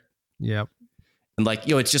either. Yep. And like,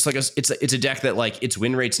 it's just like it's a deck that like its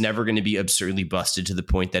win rate's never going to be absurdly busted to the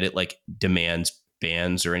point that it like demands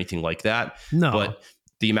bans or anything like that. No. But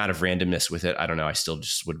the amount of randomness with it, I don't know. I still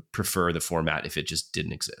just would prefer the format if it just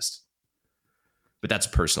didn't exist. But that's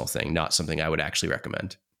a personal thing, not something I would actually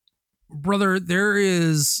recommend. Brother, there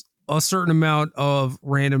is a certain amount of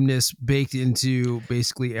randomness baked into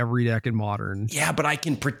basically every deck in Modern. Yeah, but I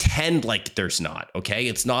can pretend like there's not, okay?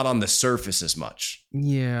 It's not on the surface as much.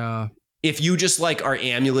 Yeah. If you just like are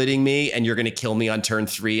amuleting me and you're going to kill me on turn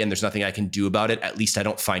 3 and there's nothing I can do about it, at least I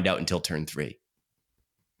don't find out until turn 3.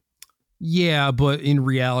 Yeah, but in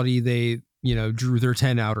reality, drew their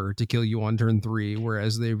 10 outer to kill you on turn 3,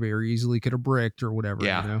 whereas they very easily could have bricked or whatever.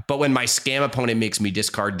 Yeah. But when my scam opponent makes me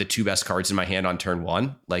discard the 2 best cards in my hand on turn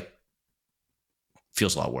 1, like,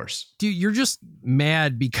 feels a lot worse. Dude, you're just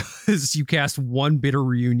mad because you cast 1 Bitter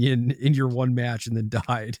Reunion in your 1 match and then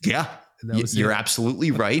died. Yeah. You're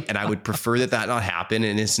absolutely right. And I would prefer that not happen.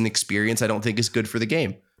 And it's an experience I don't think is good for the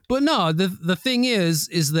game. But no, the thing is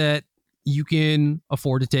that you can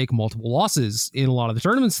afford to take multiple losses in a lot of the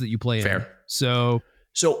tournaments that you play in. So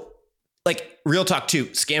like, real talk too,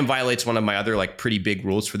 scam violates one of my other like pretty big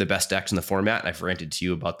rules for the best decks in the format. And I've ranted to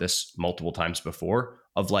you about this multiple times before,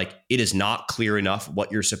 of like, it is not clear enough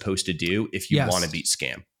what you're supposed to do if you want to beat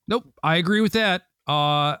scam. Nope. I agree with that.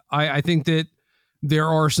 I think that there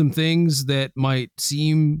are some things that might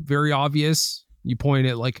seem very obvious. You point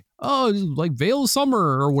at like, oh, like Veil of Summer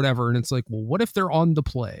or whatever. And it's like, well, what if they're on the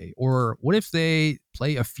play? Or what if they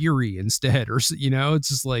play a Fury instead? Or, it's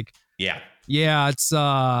just like, it's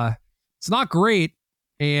not great.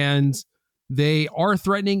 And they are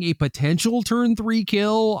threatening a potential turn 3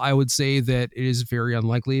 kill. I would say that it is very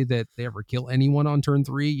unlikely that they ever kill anyone on turn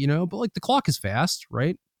 3, but like the clock is fast,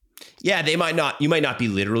 right? Yeah, you might not be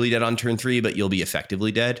literally dead on turn 3, but you'll be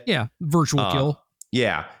effectively dead. Yeah, virtual kill.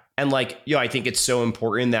 Yeah. And like, I think it's so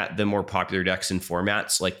important that the more popular decks and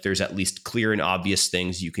formats, like there's at least clear and obvious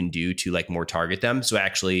things you can do to like more target them. So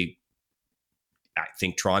actually, I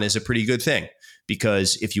think Tron is a pretty good thing,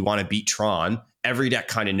 because if you want to beat Tron, every deck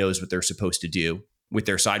kind of knows what they're supposed to do with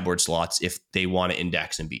their sideboard slots if they want to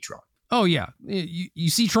index and beat Tron. Oh yeah.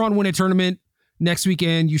 You see Tron win a tournament. Next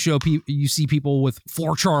weekend, you see people with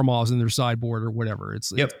 4 Charmoffs in their sideboard or whatever.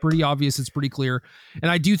 It's pretty obvious. It's pretty clear. And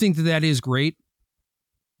I do think that is great.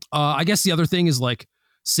 I guess the other thing is like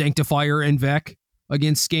Sanctifier and Vec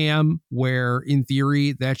against Scam, where in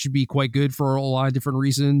theory that should be quite good for a lot of different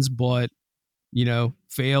reasons, but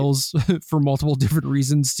fails for multiple different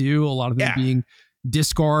reasons too. A lot of them being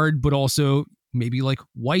discard, but also maybe like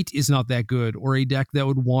white is not that good, or a deck that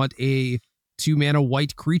would want a 2-mana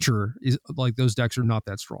white creature is like, those decks are not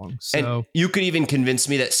that strong. So and you could even convince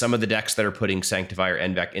me that some of the decks that are putting Sanctifier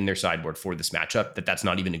and Vec in their sideboard for this matchup, that's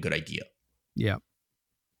not even a good idea. Yeah.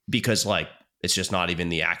 Because like, it's just not even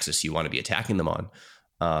the axis you want to be attacking them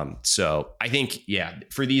on. So I think,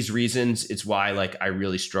 for these reasons, it's why like I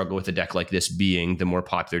really struggle with a deck like this being the more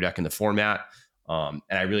popular deck in the format. And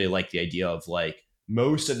I really like the idea of like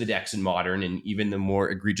most of the decks in Modern, and even the more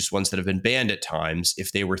egregious ones that have been banned at times,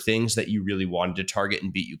 if they were things that you really wanted to target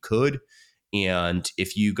and beat, you could. And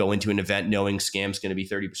if you go into an event knowing Scam's going to be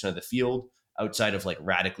 30% of the field, outside of like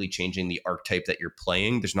radically changing the archetype that you're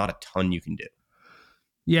playing, there's not a ton you can do.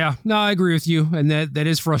 Yeah, no, I agree with you. And that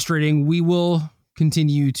is frustrating. We will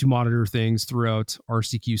continue to monitor things throughout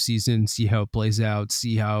RCQ season, see how it plays out,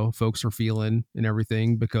 see how folks are feeling and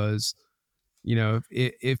everything, because,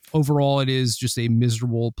 if overall it is just a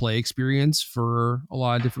miserable play experience for a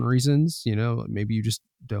lot of different reasons, maybe you just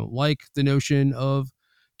don't like the notion of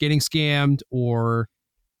getting scammed, or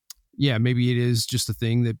maybe it is just a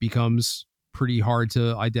thing that becomes pretty hard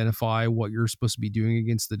to identify what you're supposed to be doing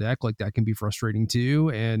against the deck. Like, that can be frustrating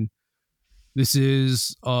too. And this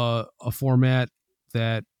is a format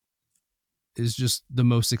that is just the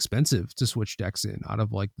most expensive to switch decks in out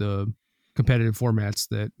of like the competitive formats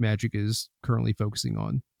that Magic is currently focusing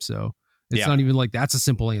on. So it's not even like that's a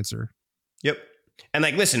simple answer. Yep. And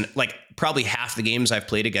like, listen, like probably half the games I've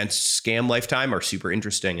played against Scam Lifetime are super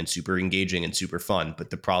interesting and super engaging and super fun. But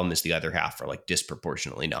the problem is the other half are like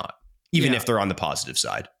disproportionately not, even if they're on the positive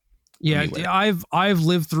side. Yeah, I've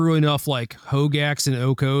lived through enough like Hogaaks and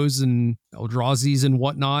Okos and Eldrazi's and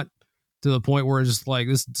whatnot to the point where it's just like,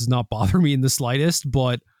 this does not bother me in the slightest,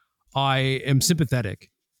 but I am sympathetic,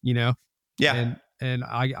 Yeah. And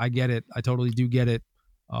I get it. I totally do get it.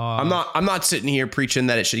 I'm not sitting here preaching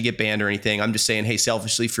that it should get banned or anything. I'm just saying, hey,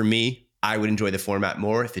 selfishly for me, I would enjoy the format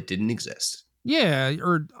more if it didn't exist. Yeah.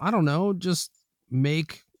 Or I don't know, just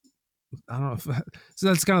make, I don't know. So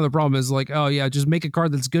that's kind of the problem is like, oh yeah, just make a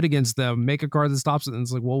card that's good against them. Make a card that stops it. And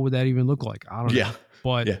it's like, what would that even look like? I don't know.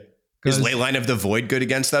 But is Leyline of the Void good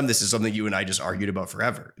against them? This is something you and I just argued about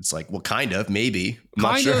forever. It's like, well, kind of, maybe. I'm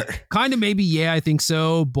not sure. Kind of, maybe. Yeah, I think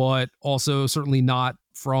so. But also certainly not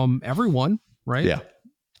from everyone. Right. Yeah.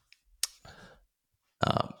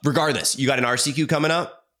 Regardless, you got an RCQ coming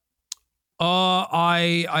up?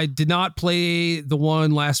 I did not play the one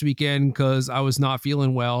last weekend because I was not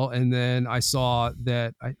feeling well, and then I saw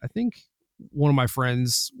that I think one of my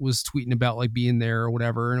friends was tweeting about like being there or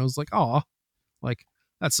whatever, and I was like, oh, like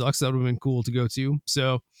that sucks. That would have been cool to go to.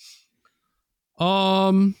 So,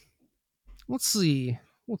 let's see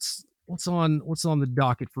what's on the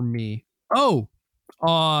docket for me. Oh,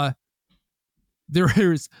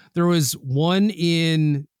 there was one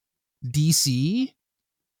in DC.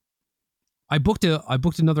 I booked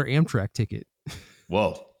another Amtrak ticket.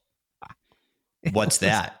 Whoa. What's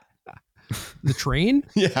that? The train?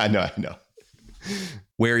 Yeah, I know.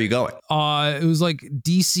 Where are you going? It was like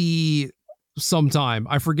DC sometime.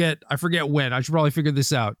 I forget when. I should probably figure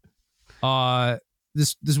this out.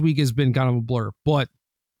 This week has been kind of a blur, but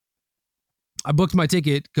I booked my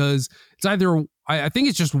ticket because it's either I think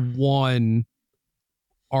it's just one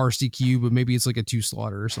RCQ, but maybe it's like a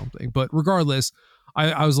 2-slotter or something. But regardless,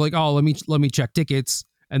 I was like, oh, let me check tickets,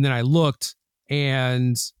 and then I looked,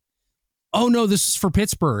 and oh no, this is for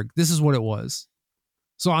Pittsburgh. This is what it was.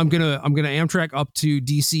 So I'm gonna Amtrak up to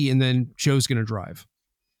DC, and then Joe's gonna drive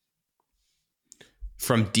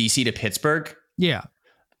from DC to Pittsburgh. Yeah,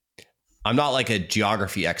 I'm not like a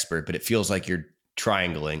geography expert, but it feels like you're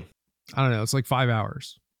triangling. I don't know. It's like 5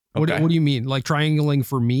 hours. Okay. What do you mean? Like triangling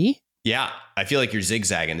for me? Yeah, I feel like you're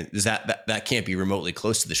zigzagging. Is that can't be remotely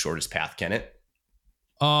close to the shortest path, can it?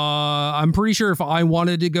 I'm pretty sure if I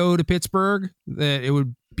wanted to go to Pittsburgh, that it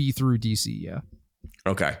would be through DC. Yeah.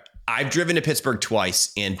 Okay. I've driven to Pittsburgh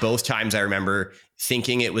twice, and both times I remember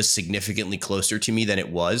thinking it was significantly closer to me than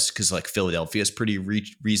it was, because like Philadelphia is pretty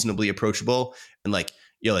reasonably approachable, and like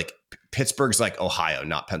like Pittsburgh's like Ohio,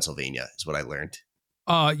 not Pennsylvania, is what I learned.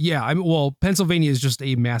 Yeah. Well, Pennsylvania is just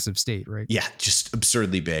a massive state, right? Yeah, just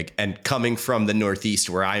absurdly big. And coming from the Northeast,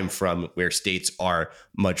 where I am from, where states are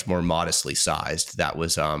much more modestly sized, that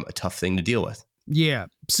was a tough thing to deal with. Yeah.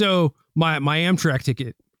 So my Amtrak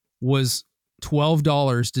ticket was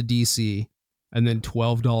 $12 to DC, and then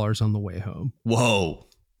 $12 on the way home. Whoa.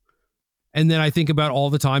 And then I think about all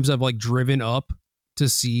the times I've like driven up to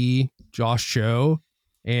see Josh Cho,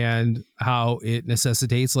 and how it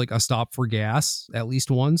necessitates like a stop for gas at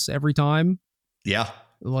least once every time. Yeah.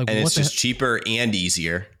 Like, and it's just cheaper and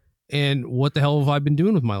easier. And what the hell have I been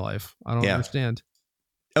doing with my life? I don't understand.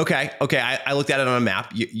 Okay. I looked at it on a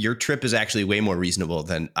map. Your trip is actually way more reasonable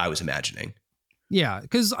than I was imagining. Yeah.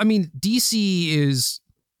 Because, I mean, DC is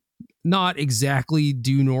not exactly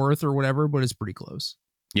due north or whatever, but it's pretty close.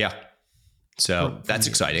 Yeah. So that's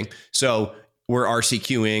exciting. So we're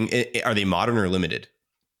RCQing. Are they modern or limited?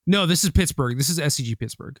 No, this is Pittsburgh. This is SCG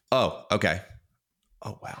Pittsburgh. Oh, okay.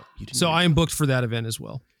 Oh, wow. So I am booked for that event as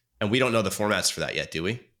well. And we don't know the formats for that yet, do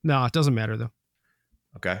we? No, it doesn't matter, though.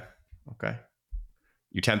 Okay.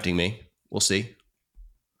 You're tempting me. We'll see.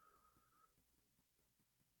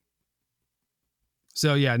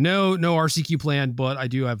 So, yeah, no RCQ plan, but I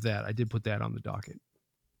do have that. I did put that on the docket.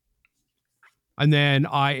 And then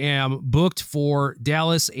I am booked for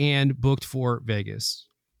Dallas and booked for Vegas.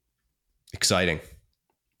 Exciting.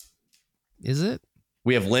 Is it?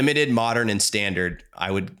 We have limited, modern, and standard. I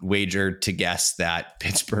would wager to guess that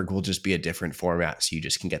Pittsburgh will just be a different format, so you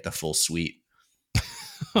just can get the full suite.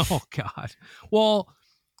 Oh, God. Well,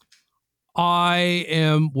 I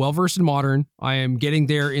am well-versed in modern. I am getting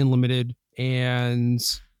there in limited, and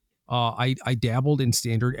I dabbled in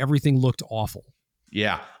standard. Everything looked awful.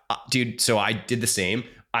 Yeah. Dude, so I did the same.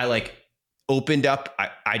 I like opened up,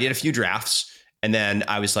 I did a few drafts, and then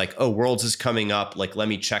I was like, oh, Worlds is coming up. Like, let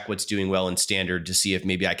me check what's doing well in standard to see if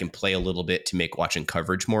maybe I can play a little bit to make watching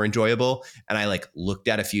coverage more enjoyable. And I like looked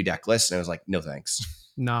at a few deck lists and I was like, no, thanks.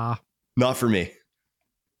 Nah. Not for me.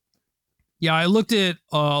 Yeah, I looked at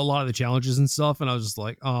a lot of the challenges and stuff, and I was just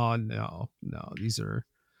like, oh, no, these are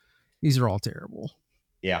all terrible.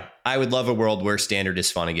 Yeah, I would love a world where standard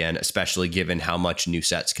is fun again, especially given how much new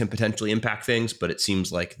sets can potentially impact things. But it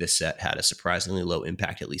seems like this set had a surprisingly low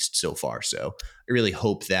impact, at least so far. So I really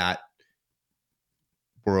hope that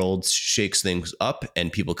Worlds shakes things up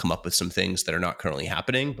and people come up with some things that are not currently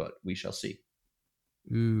happening, but we shall see.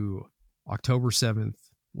 Ooh, October 7th.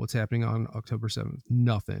 What's happening on October 7th?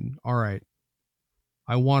 Nothing. All right.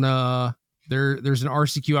 There's an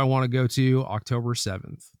RCQ I want to go to October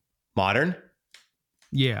 7th. Modern?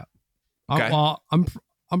 Yeah. Okay.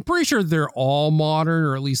 I'm pretty sure they're all modern,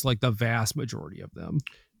 or at least like the vast majority of them.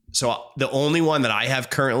 So the only one that I have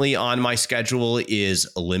currently on my schedule is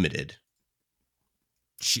limited.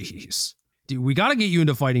 Jeez. Dude, we got to get you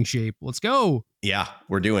into fighting shape. Let's go. Yeah,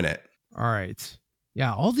 we're doing it. All right.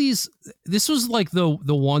 Yeah, this was like the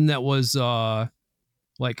one that was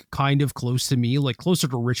like kind of close to me, like closer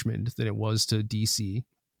to Richmond than it was to DC.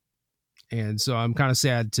 And so I'm kind of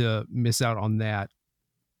sad to miss out on that.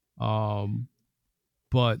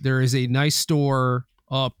 But there is a nice store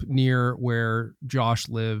up near where Josh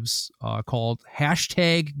lives called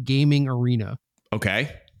 #Gaming Arena.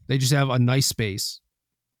 Okay. They just have a nice space.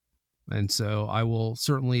 And so I will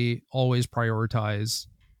certainly always prioritize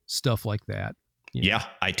stuff like that. Yeah,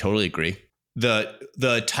 I totally agree.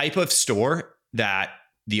 The type of store that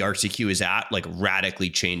the RCQ is at, like radically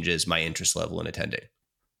changes my interest level in attending.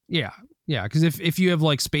 Yeah. Yeah. Cause if you have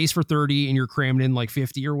like space for 30 and you're crammed in like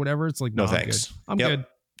 50 or whatever, it's like, No, I'm thanks. good. I'm good.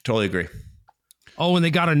 Totally agree. Oh, and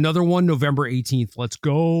they got another one November 18th. Let's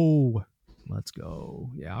go. Let's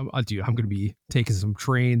go. Yeah. I'm going to be taking some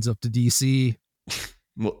trains up to DC.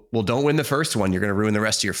 Well, don't win the first one. You're going to ruin the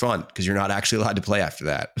rest of your fun because you're not actually allowed to play after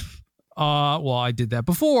that. Well, I did that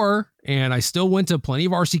before and I still went to plenty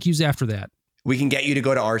of RCQs after that. We can get you to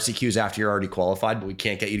go to RCQs after you're already qualified, but we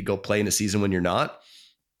can't get you to go play in a season when you're not.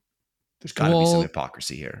 There's got to be some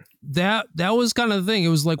hypocrisy here. That was kind of the thing. It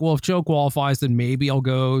was like, well, if Joe qualifies, then maybe I'll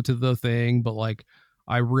go to the thing. But like,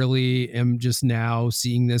 I really am just now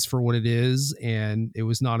seeing this for what it is. And it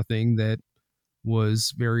was not a thing that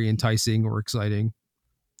was very enticing or exciting.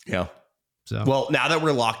 Yeah. So, well, now that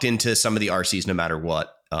we're locked into some of the RCs, no matter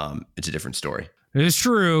what, it's a different story. It's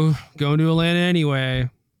true. Going to Atlanta anyway.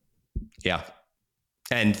 Yeah.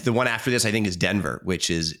 And the one after this, I think, is Denver, which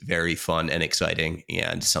is very fun and exciting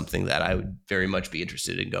and something that I would very much be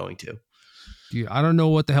interested in going to. Dude, I don't know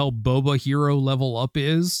what the hell Boba Hero level up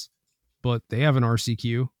is, but they have an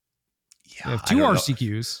RCQ. Yeah, they have 2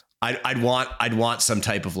 RCQs. I'd want some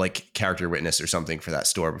type of like character witness or something for that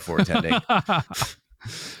store before attending.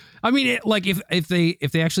 I mean, if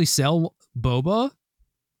they actually sell Boba,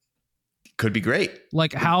 could be great.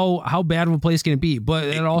 Like how bad of a place can it be? But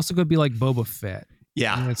it also could be like Boba Fett.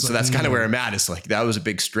 Yeah. So that's kind of where I'm at. It's like, that was a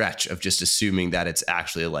big stretch of just assuming that it's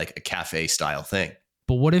actually like a cafe style thing.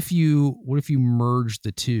 But what if you merge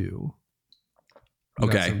the two?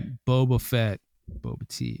 Okay. Boba Fett, Boba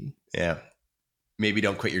Tea. Yeah. Maybe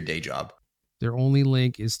don't quit your day job. Their only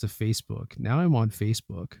link is to Facebook. Now I'm on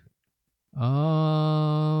Facebook.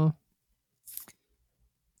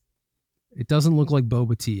 It doesn't look like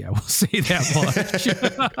Boba Tea. I will say that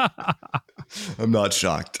much. I'm not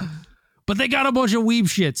shocked. But they got a bunch of weeb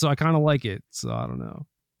shit, so I kind of like it. So I don't know.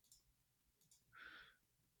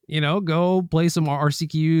 Go play some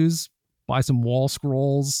RCQs, buy some wall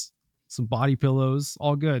scrolls, some body pillows,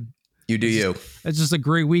 all good. You do you. It's just a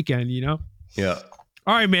great weekend, Yeah.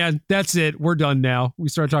 All right, man. That's it. We're done now. We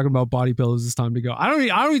started talking about body pillows. It's time to go. I don't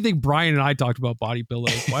even think Brian and I talked about body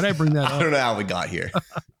pillows. Why did I bring that up? I don't know how we got here.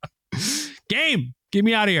 Game. Get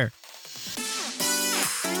me out of here.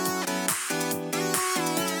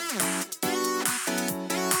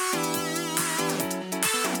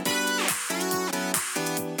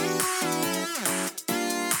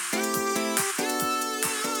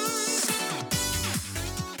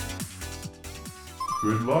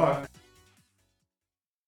 Good luck.